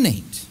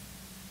nominate,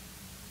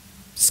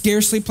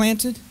 scarcely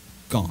planted,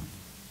 gone.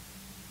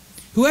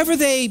 Whoever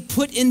they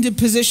put into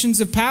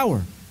positions of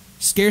power,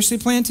 scarcely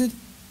planted,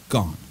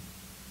 gone.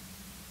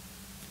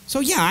 So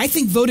yeah, I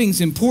think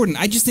voting's important.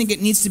 I just think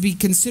it needs to be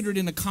considered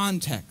in a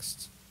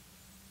context.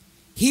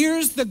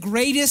 Here's the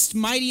greatest,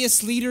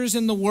 mightiest leaders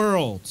in the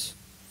world,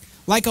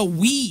 like a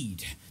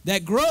weed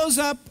that grows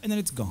up and then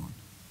it's gone.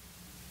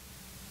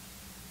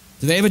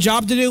 Do they have a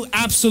job to do?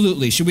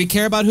 Absolutely. Should we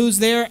care about who's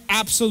there?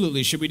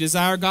 Absolutely. Should we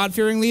desire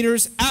God-fearing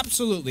leaders?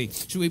 Absolutely.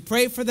 Should we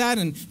pray for that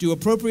and do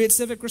appropriate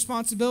civic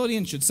responsibility?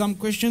 And should some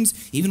Christians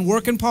even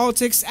work in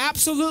politics?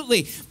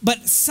 Absolutely.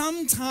 But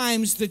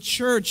sometimes the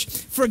church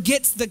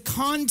forgets the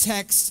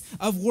context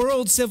of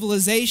world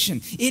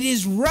civilization. It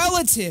is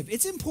relative.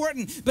 It's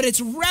important, but it's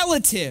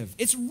relative.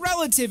 It's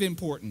relative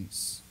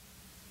importance.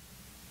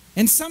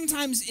 And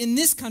sometimes in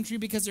this country,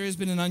 because there has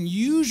been an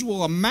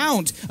unusual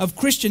amount of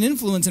Christian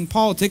influence in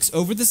politics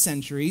over the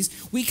centuries,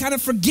 we kind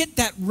of forget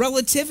that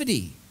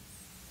relativity.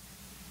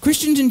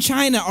 Christians in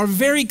China are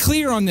very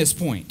clear on this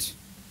point.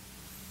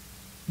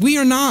 We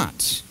are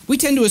not. We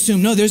tend to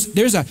assume, no,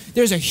 there's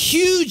a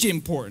huge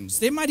importance.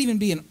 There might even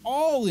be an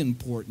all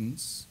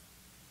importance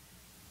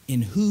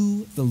in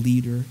who the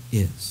leader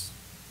is.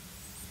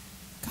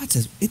 God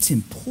says it's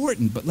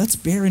important, but let's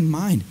bear in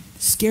mind,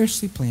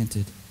 scarcely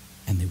planted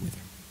and they wither.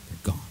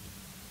 Gone.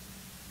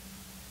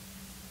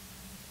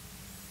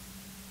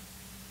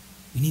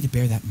 We need to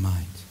bear that in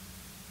mind.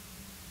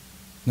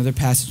 Another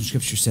passage in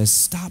Scripture says,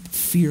 stop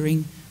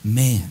fearing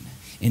man,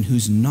 in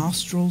whose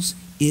nostrils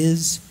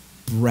is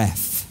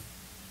breath.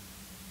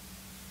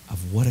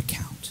 Of what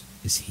account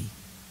is he?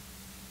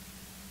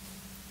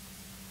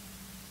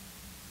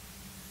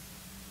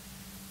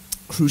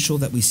 Crucial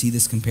that we see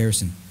this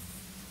comparison.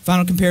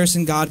 Final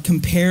comparison, God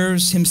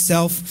compares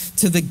himself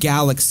to the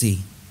galaxy.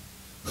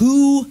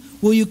 Who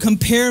will you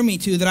compare me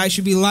to that I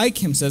should be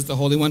like him, says the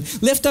Holy One.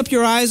 Lift up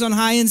your eyes on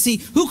high and see.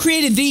 Who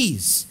created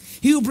these?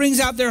 He who brings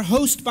out their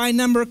host by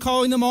number,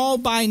 calling them all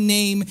by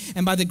name,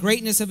 and by the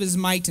greatness of his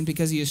might, and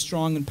because he is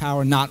strong in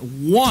power, not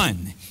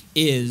one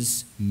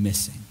is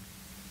missing.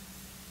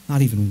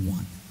 Not even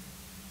one.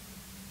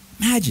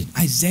 Imagine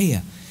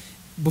Isaiah,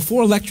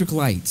 before electric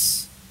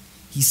lights,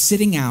 he's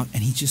sitting out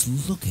and he's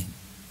just looking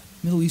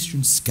at the Middle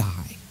Eastern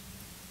sky.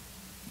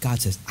 God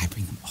says, I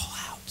bring them all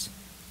out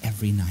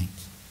every night.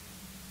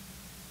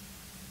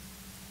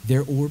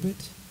 Their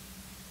orbit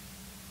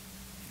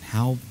and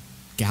how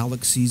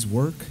galaxies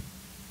work,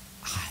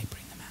 I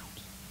bring them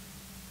out.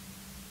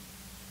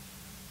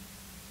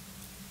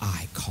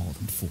 I call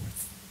them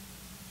forth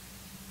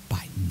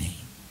by name.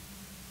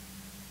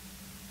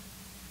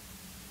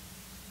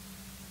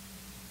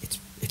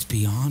 It's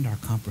beyond our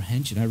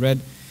comprehension. I read,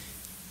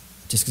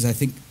 just because I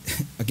think,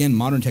 again,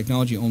 modern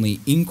technology only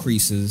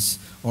increases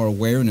our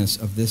awareness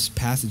of this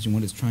passage and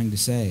what it's trying to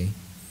say.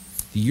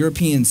 The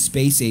European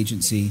Space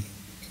Agency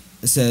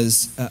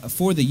says,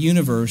 for the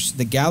universe,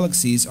 the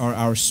galaxies are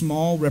our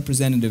small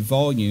representative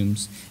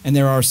volumes, and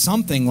there are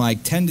something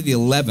like 10 to the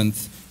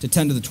 11th to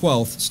 10 to the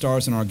 12th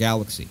stars in our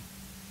galaxy.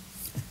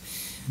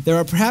 There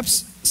are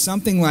perhaps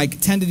something like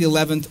 10 to the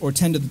 11th or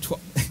 10 to the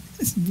 12th.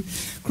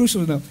 It's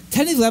crucial to know.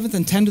 10 to the 11th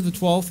and 10 to the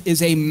 12th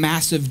is a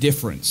massive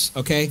difference,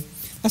 okay?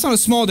 That's not a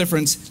small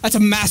difference. That's a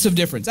massive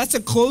difference. That's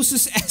the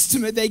closest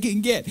estimate they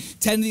can get,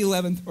 10 to the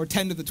 11th or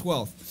 10 to the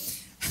 12th.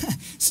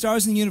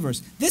 Stars in the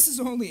universe. This is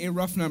only a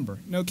rough number.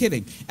 No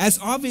kidding. As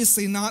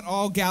obviously not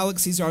all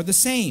galaxies are the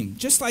same.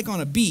 Just like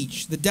on a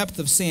beach, the depth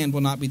of sand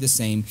will not be the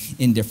same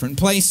in different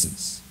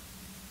places.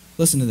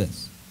 Listen to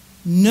this.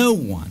 No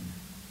one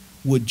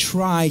would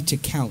try to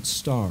count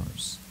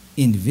stars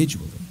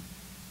individually.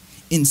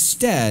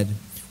 Instead,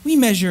 we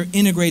measure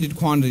integrated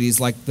quantities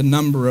like the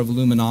number of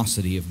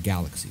luminosity of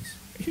galaxies.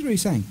 Here's what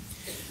he's saying.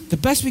 The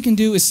best we can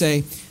do is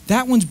say,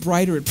 that one's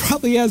brighter, it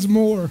probably has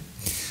more.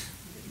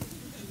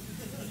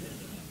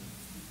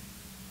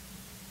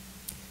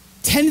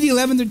 10 to the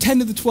 11th or 10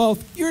 to the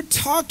 12th, you're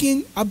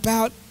talking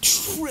about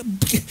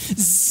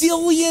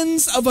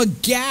zillions of a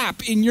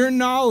gap in your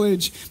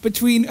knowledge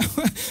between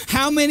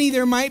how many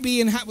there might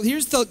be and how,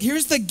 here's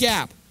the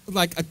gap,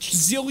 like a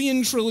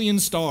zillion trillion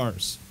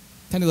stars.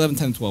 10 to 11,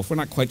 10 to 12. We're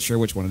not quite sure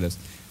which one it is.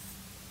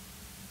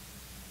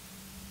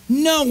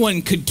 No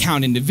one could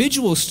count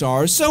individual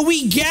stars, so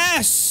we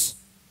guess.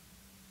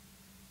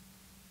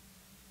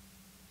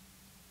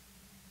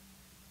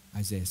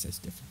 Isaiah says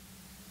different.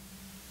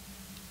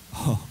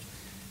 Oh,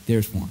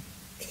 there's one.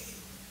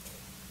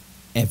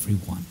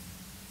 Everyone.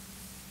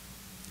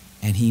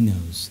 And he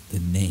knows the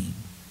name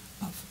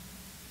of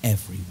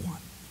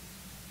everyone.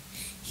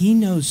 He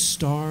knows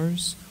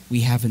stars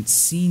we haven't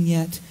seen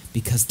yet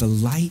because the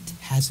light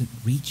hasn't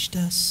reached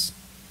us.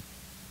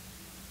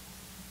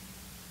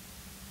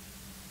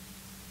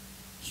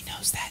 He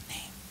knows that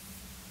name.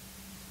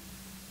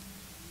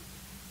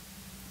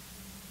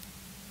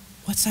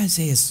 What's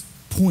Isaiah's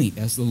point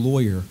as the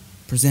lawyer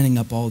presenting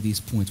up all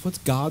these points? What's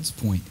God's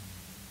point?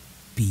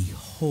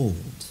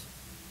 Behold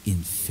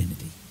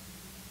infinity.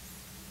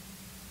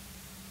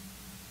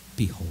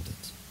 Behold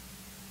it.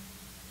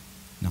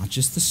 Not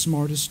just the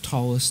smartest,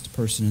 tallest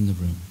person in the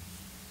room.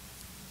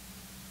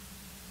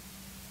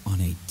 On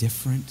a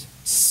different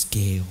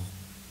scale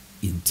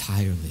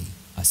entirely,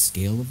 a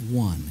scale of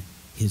one,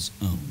 his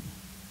own.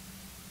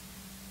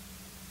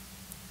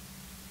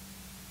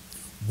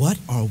 What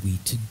are we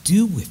to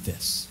do with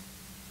this?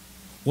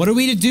 What are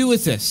we to do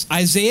with this?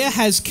 Isaiah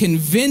has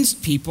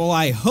convinced people,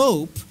 I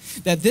hope,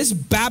 that this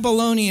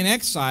Babylonian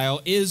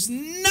exile is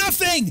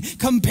nothing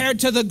compared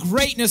to the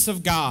greatness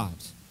of God.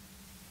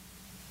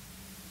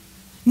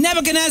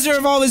 Nebuchadnezzar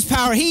of all his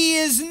power, he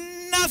is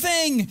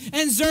nothing,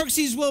 and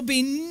Xerxes will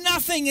be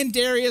nothing, and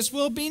Darius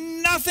will be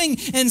nothing,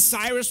 and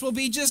Cyrus will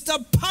be just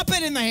a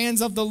puppet in the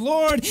hands of the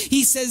Lord.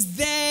 He says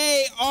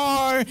they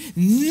are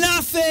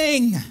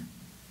nothing.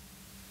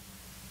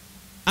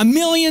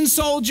 1,000,000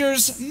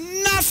 soldiers,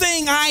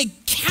 nothing. I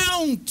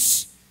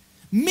count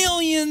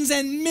millions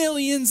and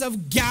millions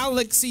of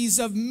galaxies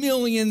of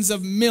millions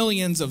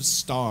of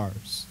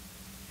stars,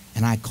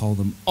 and I call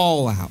them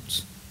all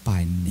out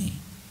by name.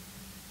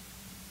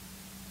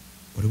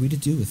 What are we to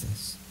do with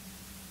this?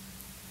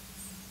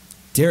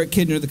 Derek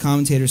Kidner, the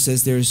commentator,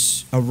 says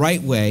there's a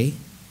right way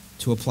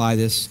to apply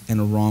this and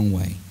a wrong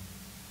way.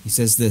 He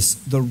says this: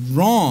 the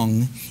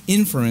wrong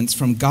inference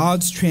from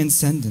God's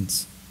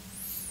transcendence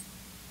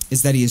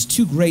is that he is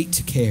too great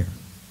to care.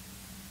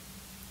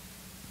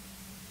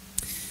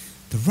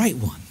 The right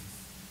one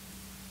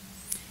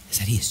is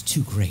that he is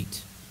too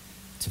great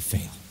to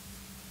fail.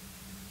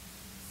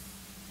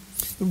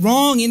 The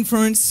wrong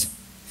inference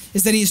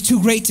is that he is too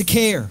great to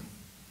care.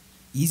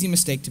 Easy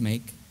mistake to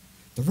make.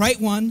 The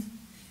right one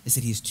is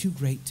that he is too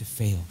great to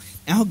fail.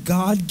 Now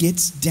God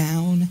gets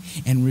down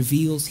and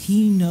reveals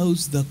he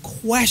knows the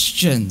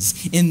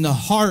questions in the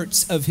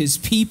hearts of his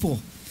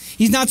people.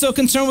 He's not so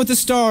concerned with the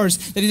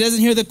stars that he doesn't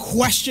hear the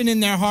question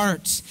in their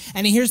hearts.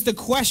 And he hears the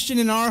question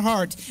in our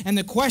heart and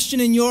the question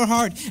in your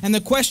heart. And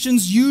the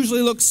questions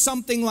usually look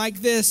something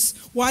like this: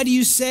 why do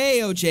you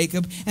say, O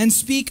Jacob, and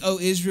speak, O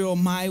Israel,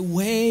 my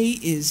way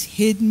is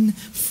hidden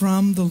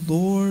from the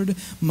Lord,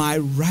 my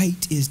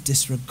right is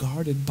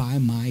disregarded by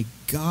my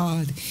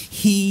God.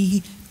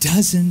 He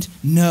doesn't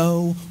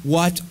know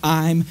what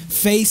I'm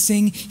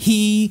facing.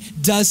 He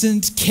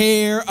doesn't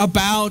care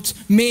about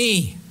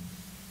me.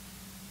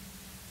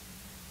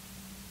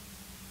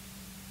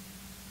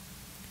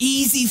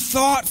 Easy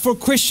thought for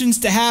Christians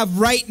to have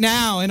right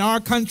now in our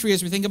country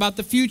as we think about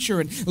the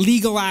future and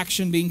legal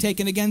action being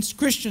taken against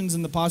Christians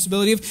and the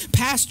possibility of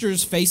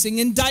pastors facing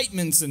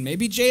indictments and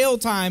maybe jail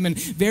time and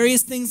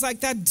various things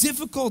like that.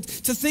 Difficult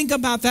to think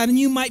about that, and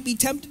you might be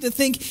tempted to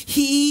think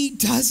he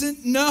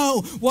doesn't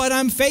know what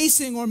I'm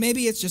facing, or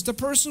maybe it's just a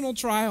personal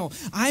trial.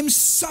 I'm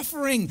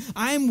suffering,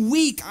 I'm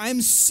weak,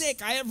 I'm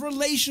sick, I have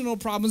relational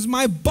problems,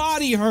 my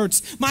body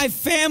hurts, my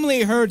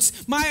family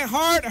hurts, my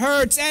heart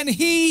hurts, and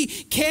he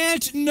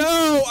can't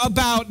know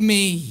about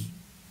me.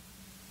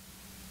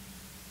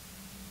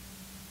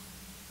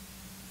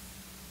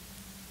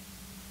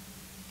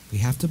 We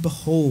have to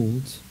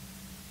behold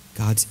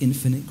God's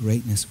infinite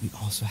greatness. We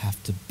also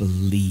have to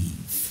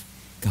believe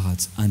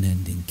God's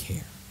unending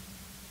care.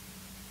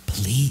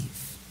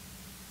 Believe.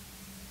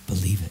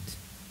 Believe it.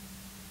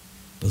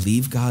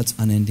 Believe God's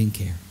unending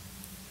care.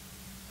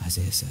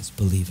 Isaiah says.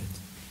 Believe it.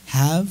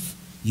 Have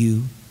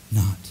you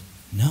not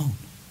known?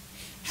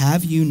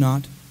 Have you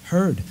not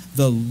heard?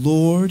 The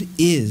Lord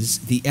is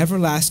the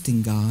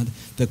everlasting God,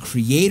 the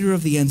creator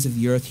of the ends of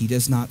the earth. He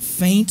does not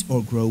faint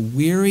or grow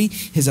weary.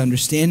 His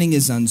understanding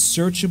is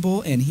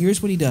unsearchable. And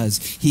here's what he does.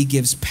 He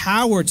gives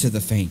power to the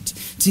faint.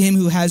 To him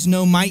who has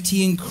no might,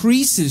 he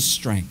increases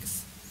strength.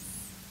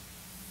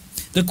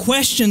 The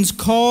questions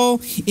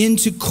call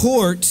into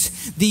court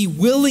the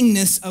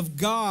willingness of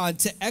God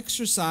to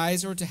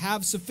exercise or to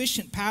have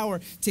sufficient power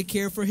to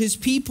care for his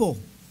people.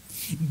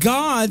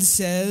 God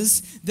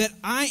says that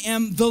I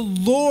am the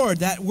Lord.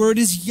 That word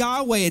is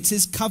Yahweh. It's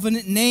his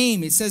covenant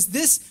name. It says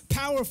this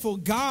powerful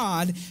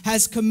God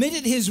has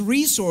committed his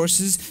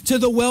resources to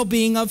the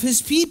well-being of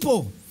his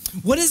people.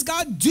 What is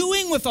God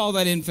doing with all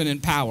that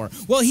infinite power?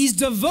 Well, he's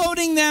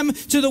devoting them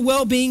to the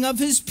well-being of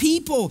his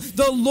people.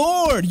 The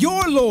Lord,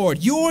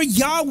 your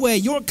Yahweh,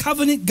 your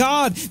covenant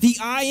God, the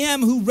I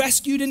Am who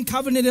rescued and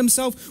covenanted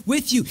himself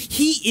with you.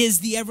 He is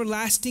the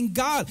everlasting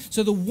God.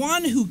 So the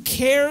one who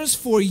cares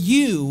for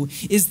you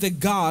is the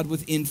God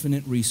with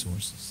infinite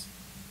resources.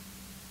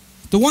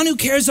 The one who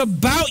cares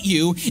about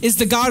you is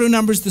the God who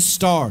numbers the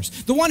stars.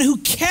 The one who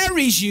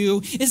carries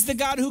you is the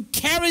God who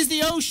carries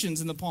the oceans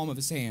in the palm of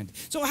his hand.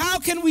 So how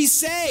can we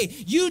say,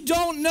 you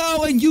don't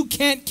know and you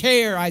can't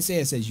care?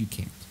 Isaiah says you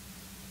can't.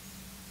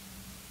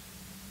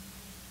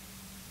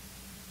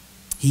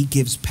 He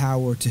gives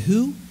power to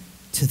who?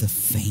 To the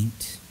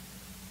faint.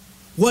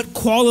 What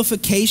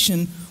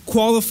qualification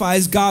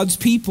qualifies God's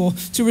people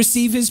to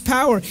receive his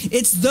power?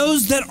 It's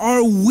those that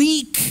are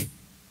weak.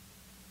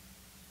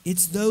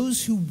 It's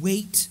those who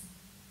wait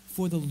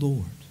for the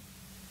Lord.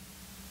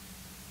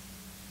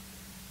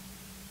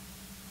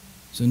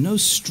 So no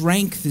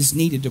strength is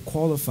needed to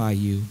qualify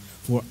you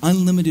for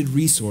unlimited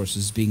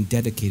resources being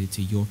dedicated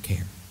to your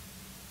care.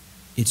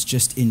 It's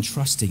just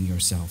entrusting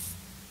yourself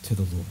to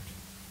the Lord.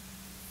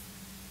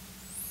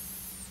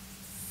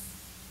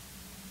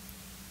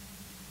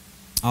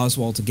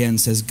 Oswald again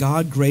says,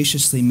 God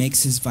graciously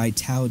makes his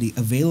vitality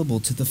available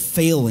to the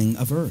failing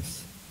of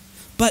earth.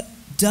 But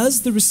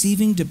does the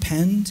receiving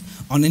depend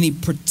on any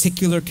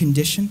particular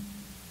condition?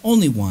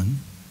 Only one.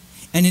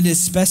 And it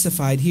is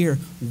specified here,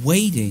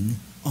 waiting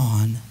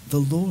on the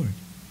Lord.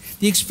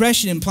 The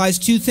expression implies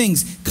two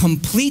things: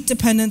 complete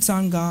dependence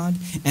on God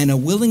and a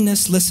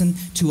willingness, listen,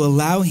 to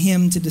allow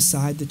him to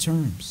decide the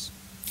terms.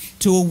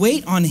 To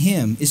await on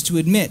him is to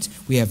admit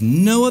we have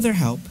no other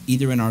help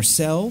either in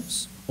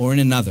ourselves or in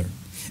another.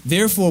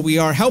 Therefore, we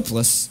are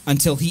helpless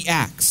until he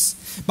acts.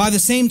 By the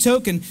same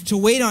token, to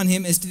wait on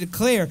him is to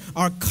declare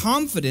our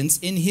confidence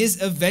in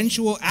his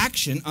eventual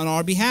action on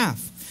our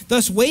behalf.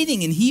 Thus,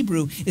 waiting in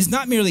Hebrew is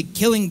not merely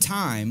killing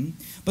time,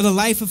 but a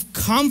life of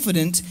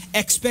confident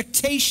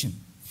expectation.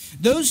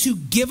 Those who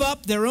give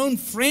up their own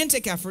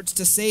frantic efforts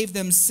to save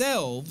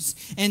themselves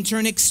and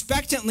turn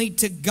expectantly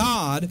to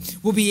God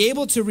will be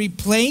able to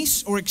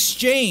replace or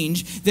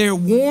exchange their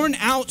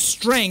worn-out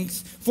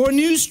strength for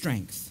new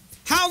strength.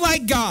 How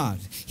like God?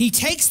 He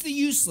takes the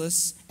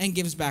useless and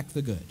gives back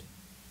the good.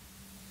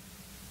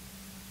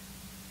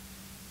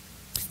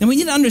 And we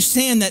need to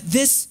understand that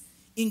this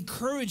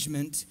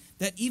encouragement,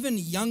 that even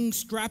young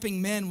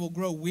strapping men will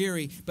grow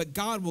weary, but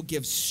God will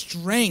give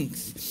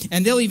strength.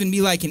 And they'll even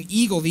be like an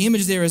eagle. The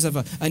image there is of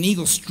an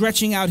eagle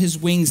stretching out his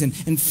wings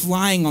and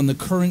flying on the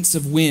currents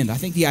of wind. I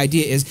think the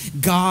idea is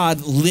God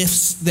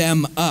lifts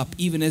them up,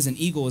 even as an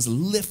eagle is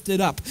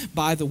lifted up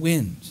by the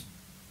wind.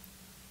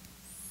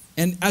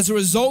 And as a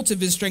result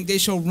of his strength, they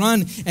shall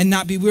run and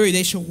not be weary.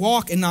 They shall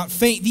walk and not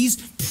faint. These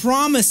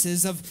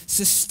promises of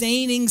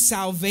sustaining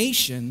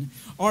salvation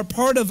are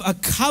part of a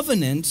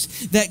covenant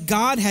that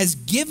God has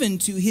given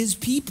to his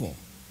people.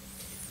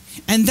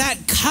 And that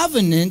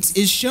covenant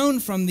is shown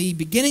from the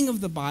beginning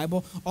of the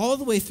Bible all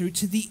the way through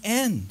to the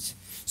end.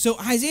 So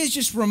Isaiah is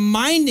just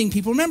reminding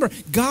people, remember,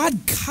 God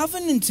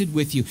covenanted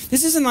with you.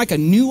 This isn't like a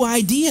new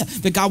idea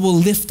that God will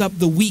lift up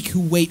the weak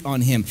who wait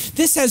on him.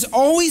 This has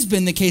always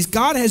been the case.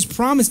 God has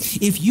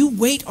promised if you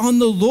wait on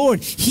the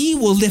Lord, he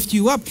will lift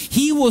you up.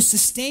 He will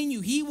sustain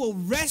you. He will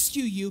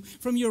rescue you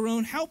from your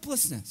own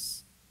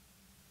helplessness.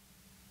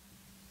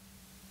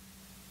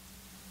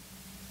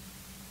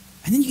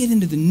 And then you get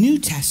into the New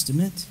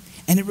Testament,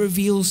 and it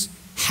reveals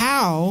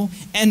how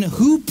and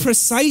who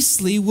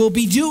precisely will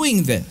be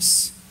doing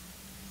this.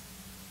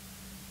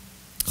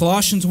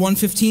 Colossians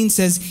 1:15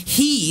 says,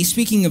 he,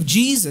 speaking of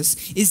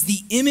Jesus, is the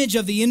image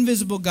of the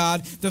invisible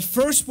God, the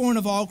firstborn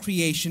of all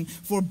creation.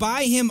 For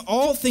by him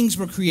all things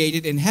were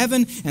created in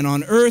heaven and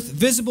on earth,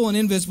 visible and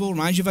invisible.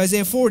 Reminds you of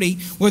Isaiah 40,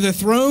 whether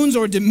thrones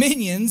or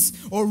dominions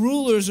or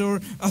rulers or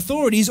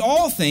authorities,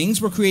 all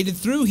things were created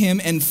through him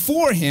and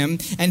for him,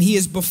 and he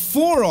is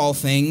before all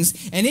things.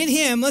 And in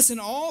him, listen,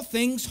 all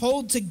things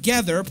hold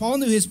together. Paul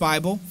knew his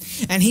Bible.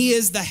 And he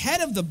is the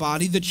head of the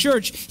body, the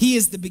church. He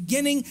is the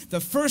beginning,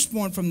 the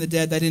firstborn from the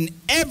dead, that that in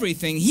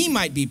everything he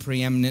might be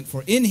preeminent,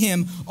 for in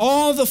him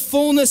all the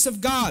fullness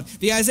of God.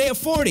 The Isaiah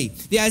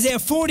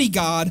 40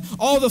 God,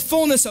 all the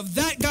fullness of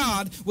that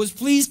God was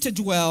pleased to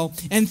dwell,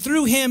 and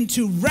through him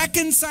to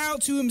reconcile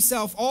to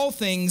himself all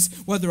things,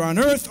 whether on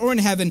earth or in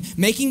heaven,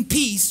 making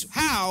peace.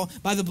 How?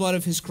 By the blood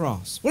of his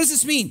cross. What does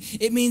this mean?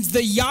 It means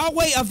the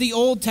Yahweh of the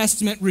Old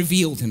Testament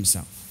revealed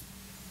himself.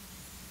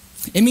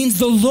 It means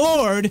the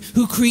Lord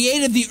who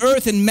created the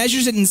earth and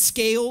measures it in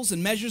scales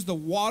and measures the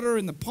water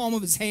in the palm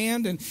of his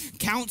hand and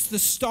counts the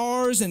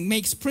stars and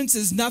makes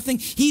princes nothing.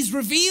 He's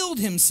revealed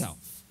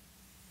himself.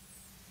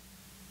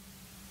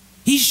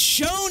 He's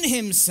shown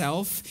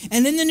himself,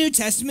 and in the New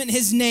Testament,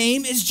 his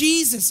name is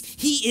Jesus.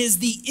 He is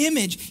the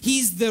image.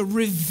 He's the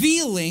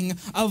revealing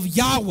of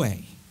Yahweh.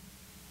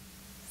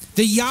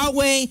 The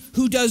Yahweh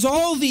who does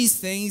all these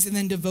things and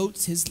then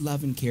devotes his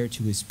love and care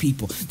to his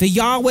people. The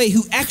Yahweh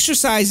who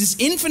exercises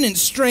infinite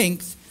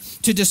strength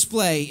to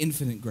display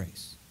infinite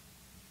grace.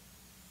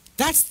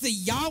 That's the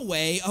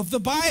Yahweh of the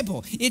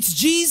Bible. It's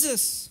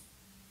Jesus.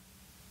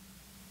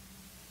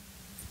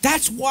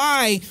 That's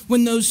why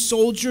when those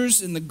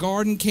soldiers in the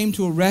garden came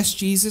to arrest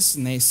Jesus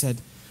and they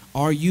said,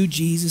 "Are you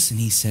Jesus?" And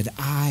he said,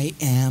 "I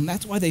am."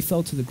 That's why they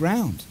fell to the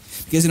ground.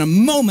 Because in a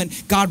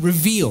moment, God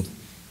revealed,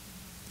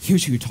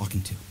 here's who you're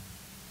talking to.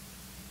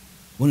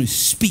 One who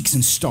speaks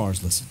in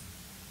stars, listen.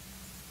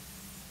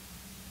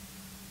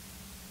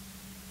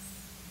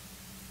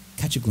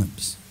 Catch a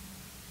glimpse.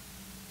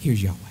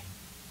 Here's Yahweh.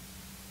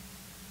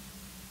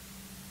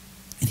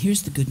 And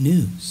here's the good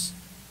news.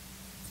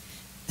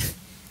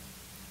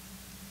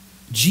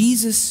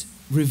 Jesus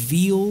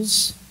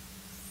reveals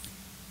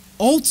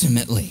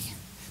ultimately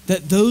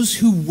that those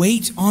who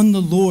wait on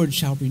the Lord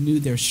shall renew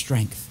their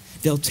strength.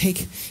 He'll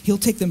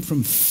take them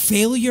from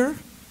failure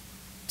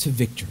to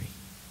victory.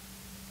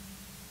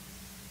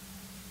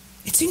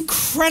 It's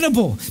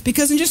incredible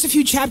because in just a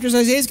few chapters,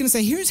 Isaiah is going to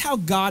say, here's how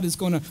God is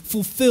going to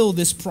fulfill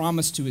this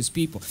promise to his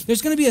people.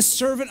 There's going to be a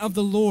servant of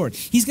the Lord.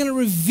 He's going to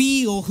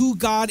reveal who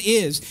God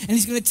is, and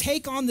he's going to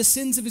take on the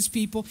sins of his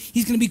people.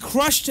 He's going to be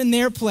crushed in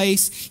their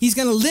place. He's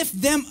going to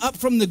lift them up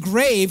from the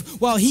grave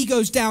while he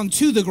goes down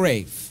to the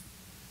grave.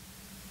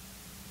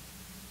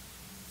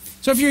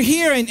 So if you're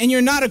here and you're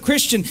not a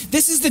Christian,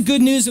 this is the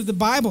good news of the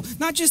Bible.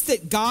 Not just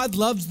that God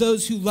loves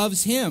those who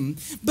loves him,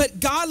 but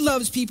God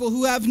loves people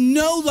who have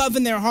no love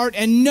in their heart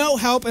and no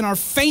help and are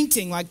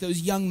fainting like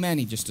those young men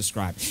he just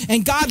described.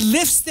 And God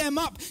lifts them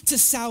up to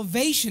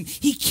salvation.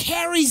 He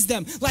carries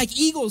them like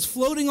eagles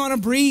floating on a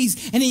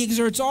breeze, and he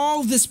exerts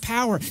all this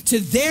power to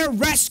their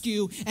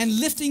rescue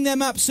and lifting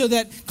them up so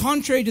that,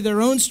 contrary to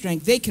their own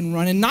strength, they can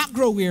run and not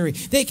grow weary.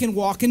 They can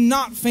walk and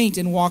not faint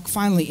and walk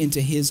finally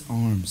into his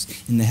arms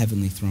in the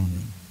heavenly throne room.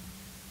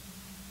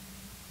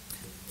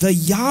 The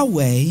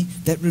Yahweh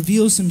that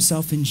reveals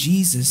himself in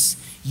Jesus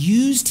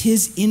used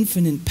his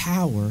infinite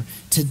power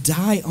to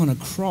die on a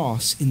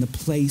cross in the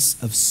place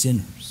of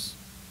sinners.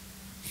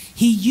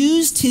 He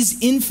used his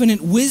infinite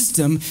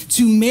wisdom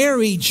to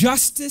marry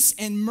justice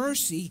and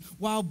mercy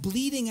while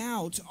bleeding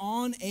out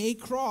on a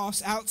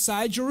cross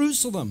outside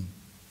Jerusalem.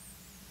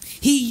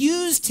 He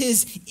used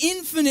his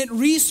infinite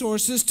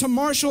resources to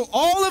marshal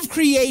all of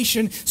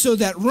creation so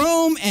that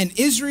Rome and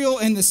Israel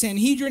and the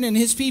Sanhedrin and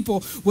his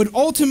people would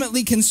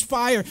ultimately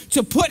conspire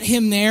to put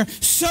him there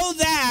so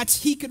that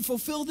he could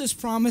fulfill this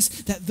promise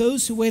that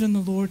those who wait on the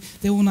Lord,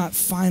 they will not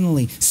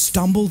finally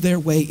stumble their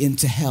way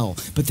into hell,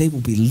 but they will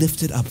be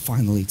lifted up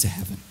finally to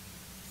heaven.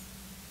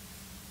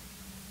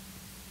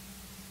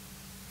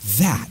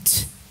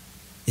 That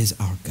is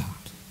our God.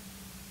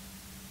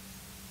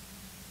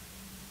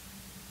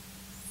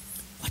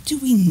 What do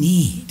we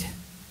need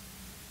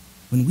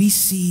when we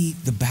see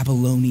the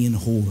Babylonian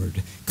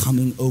horde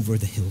coming over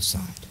the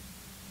hillside?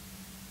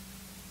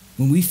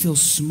 When we feel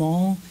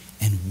small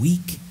and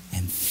weak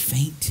and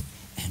faint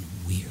and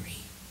weary?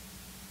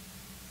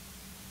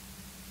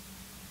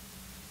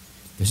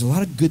 There's a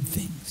lot of good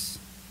things.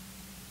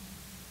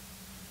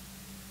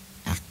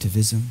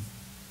 Activism,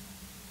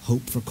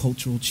 hope for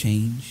cultural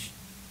change,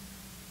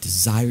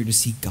 desire to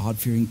see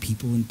God-fearing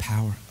people in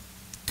power.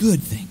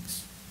 Good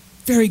things.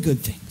 Very good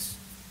things.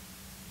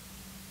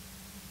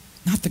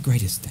 Not the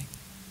greatest thing.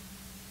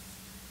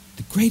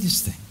 The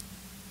greatest thing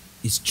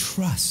is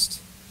trust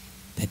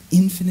that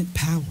infinite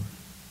power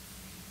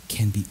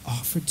can be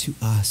offered to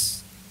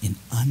us in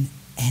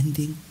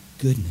unending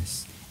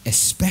goodness,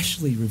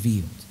 especially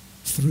revealed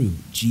through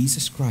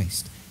Jesus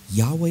Christ,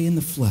 Yahweh in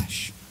the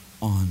flesh,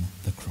 on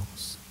the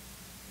cross.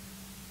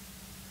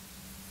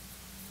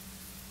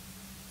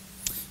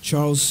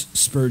 Charles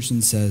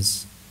Spurgeon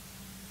says,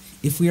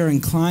 if we are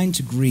inclined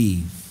to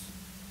grieve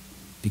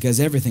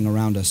because everything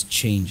around us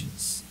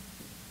changes,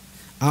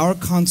 our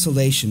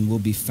consolation will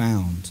be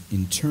found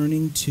in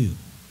turning to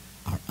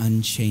our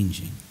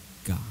unchanging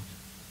God.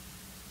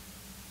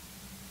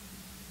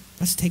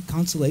 Let's take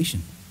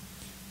consolation,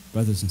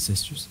 brothers and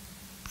sisters.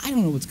 I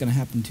don't know what's going to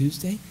happen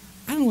Tuesday.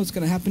 I don't know what's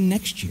going to happen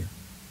next year.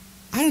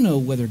 I don't know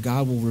whether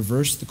God will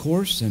reverse the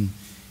course and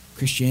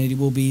Christianity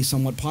will be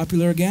somewhat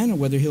popular again, or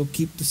whether he'll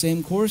keep the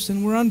same course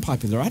and we're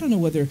unpopular. I don't know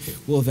whether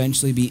we'll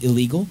eventually be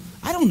illegal.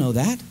 I don't know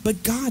that,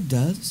 but God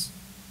does.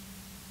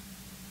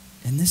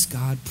 And this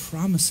God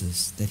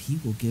promises that he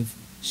will give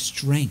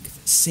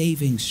strength,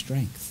 saving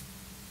strength,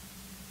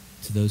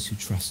 to those who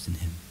trust in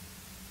him.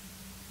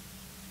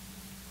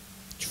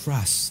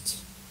 Trust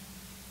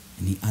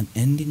in the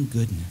unending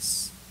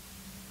goodness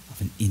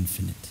of an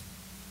infinite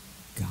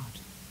God.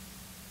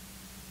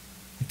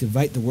 I'd like to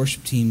invite the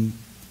worship team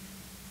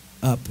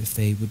up if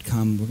they would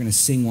come. We're going to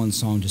sing one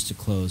song just to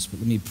close, but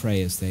let me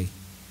pray as they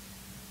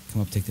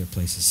come up, take their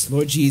places.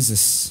 Lord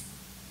Jesus,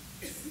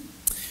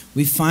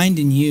 we find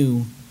in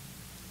you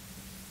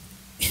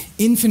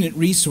infinite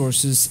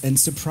resources, and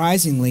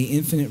surprisingly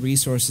infinite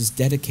resources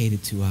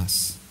dedicated to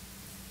us,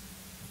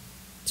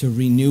 to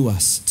renew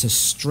us, to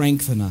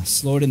strengthen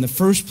us. Lord, in the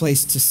first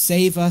place, to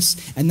save us,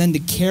 and then to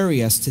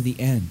carry us to the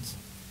end.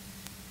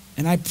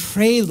 And I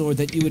pray, Lord,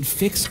 that you would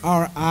fix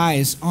our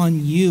eyes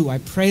on you. I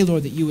pray,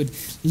 Lord, that you would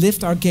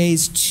lift our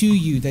gaze to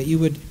you, that you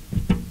would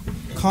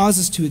cause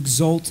us to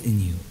exult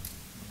in you.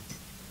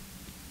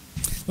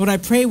 Lord, I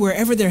pray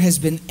wherever there has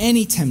been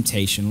any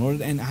temptation,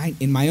 Lord, and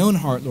in my own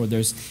heart, Lord,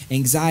 there's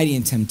anxiety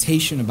and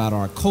temptation about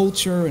our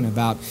culture and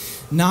about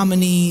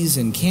nominees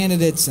and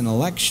candidates and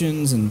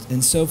elections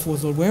and so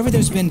forth, Lord. Wherever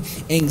there's been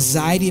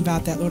anxiety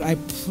about that, Lord, I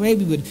pray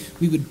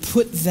we would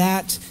put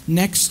that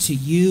next to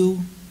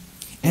you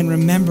and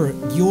remember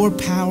your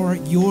power,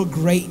 your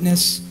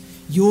greatness,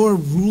 your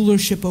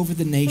rulership over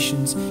the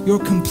nations, your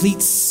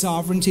complete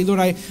sovereignty. Lord,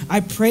 I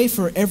pray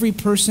for every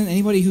person,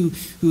 anybody who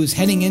is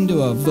heading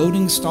into a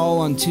voting stall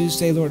on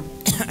Tuesday, Lord,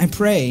 I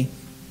pray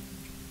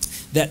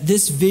that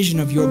this vision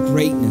of your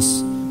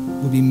greatness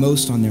will be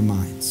most on their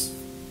minds.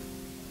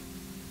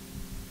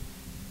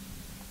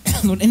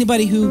 Lord,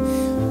 anybody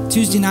who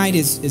Tuesday night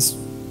is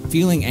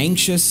feeling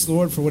anxious,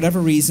 Lord, for whatever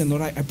reason,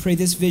 Lord, I pray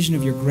this vision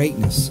of your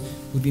greatness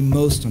would be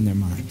most on their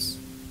minds.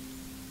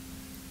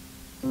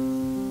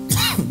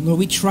 Lord,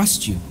 we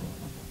trust you.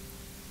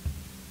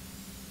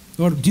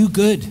 Lord, do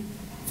good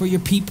for your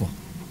people.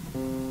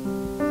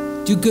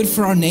 Do good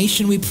for our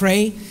nation, we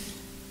pray.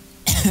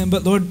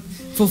 But Lord,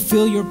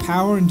 fulfill your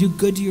power and do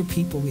good to your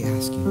people, we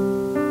ask you.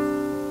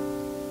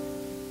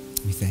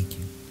 We thank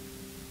you.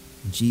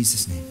 In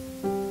Jesus' name.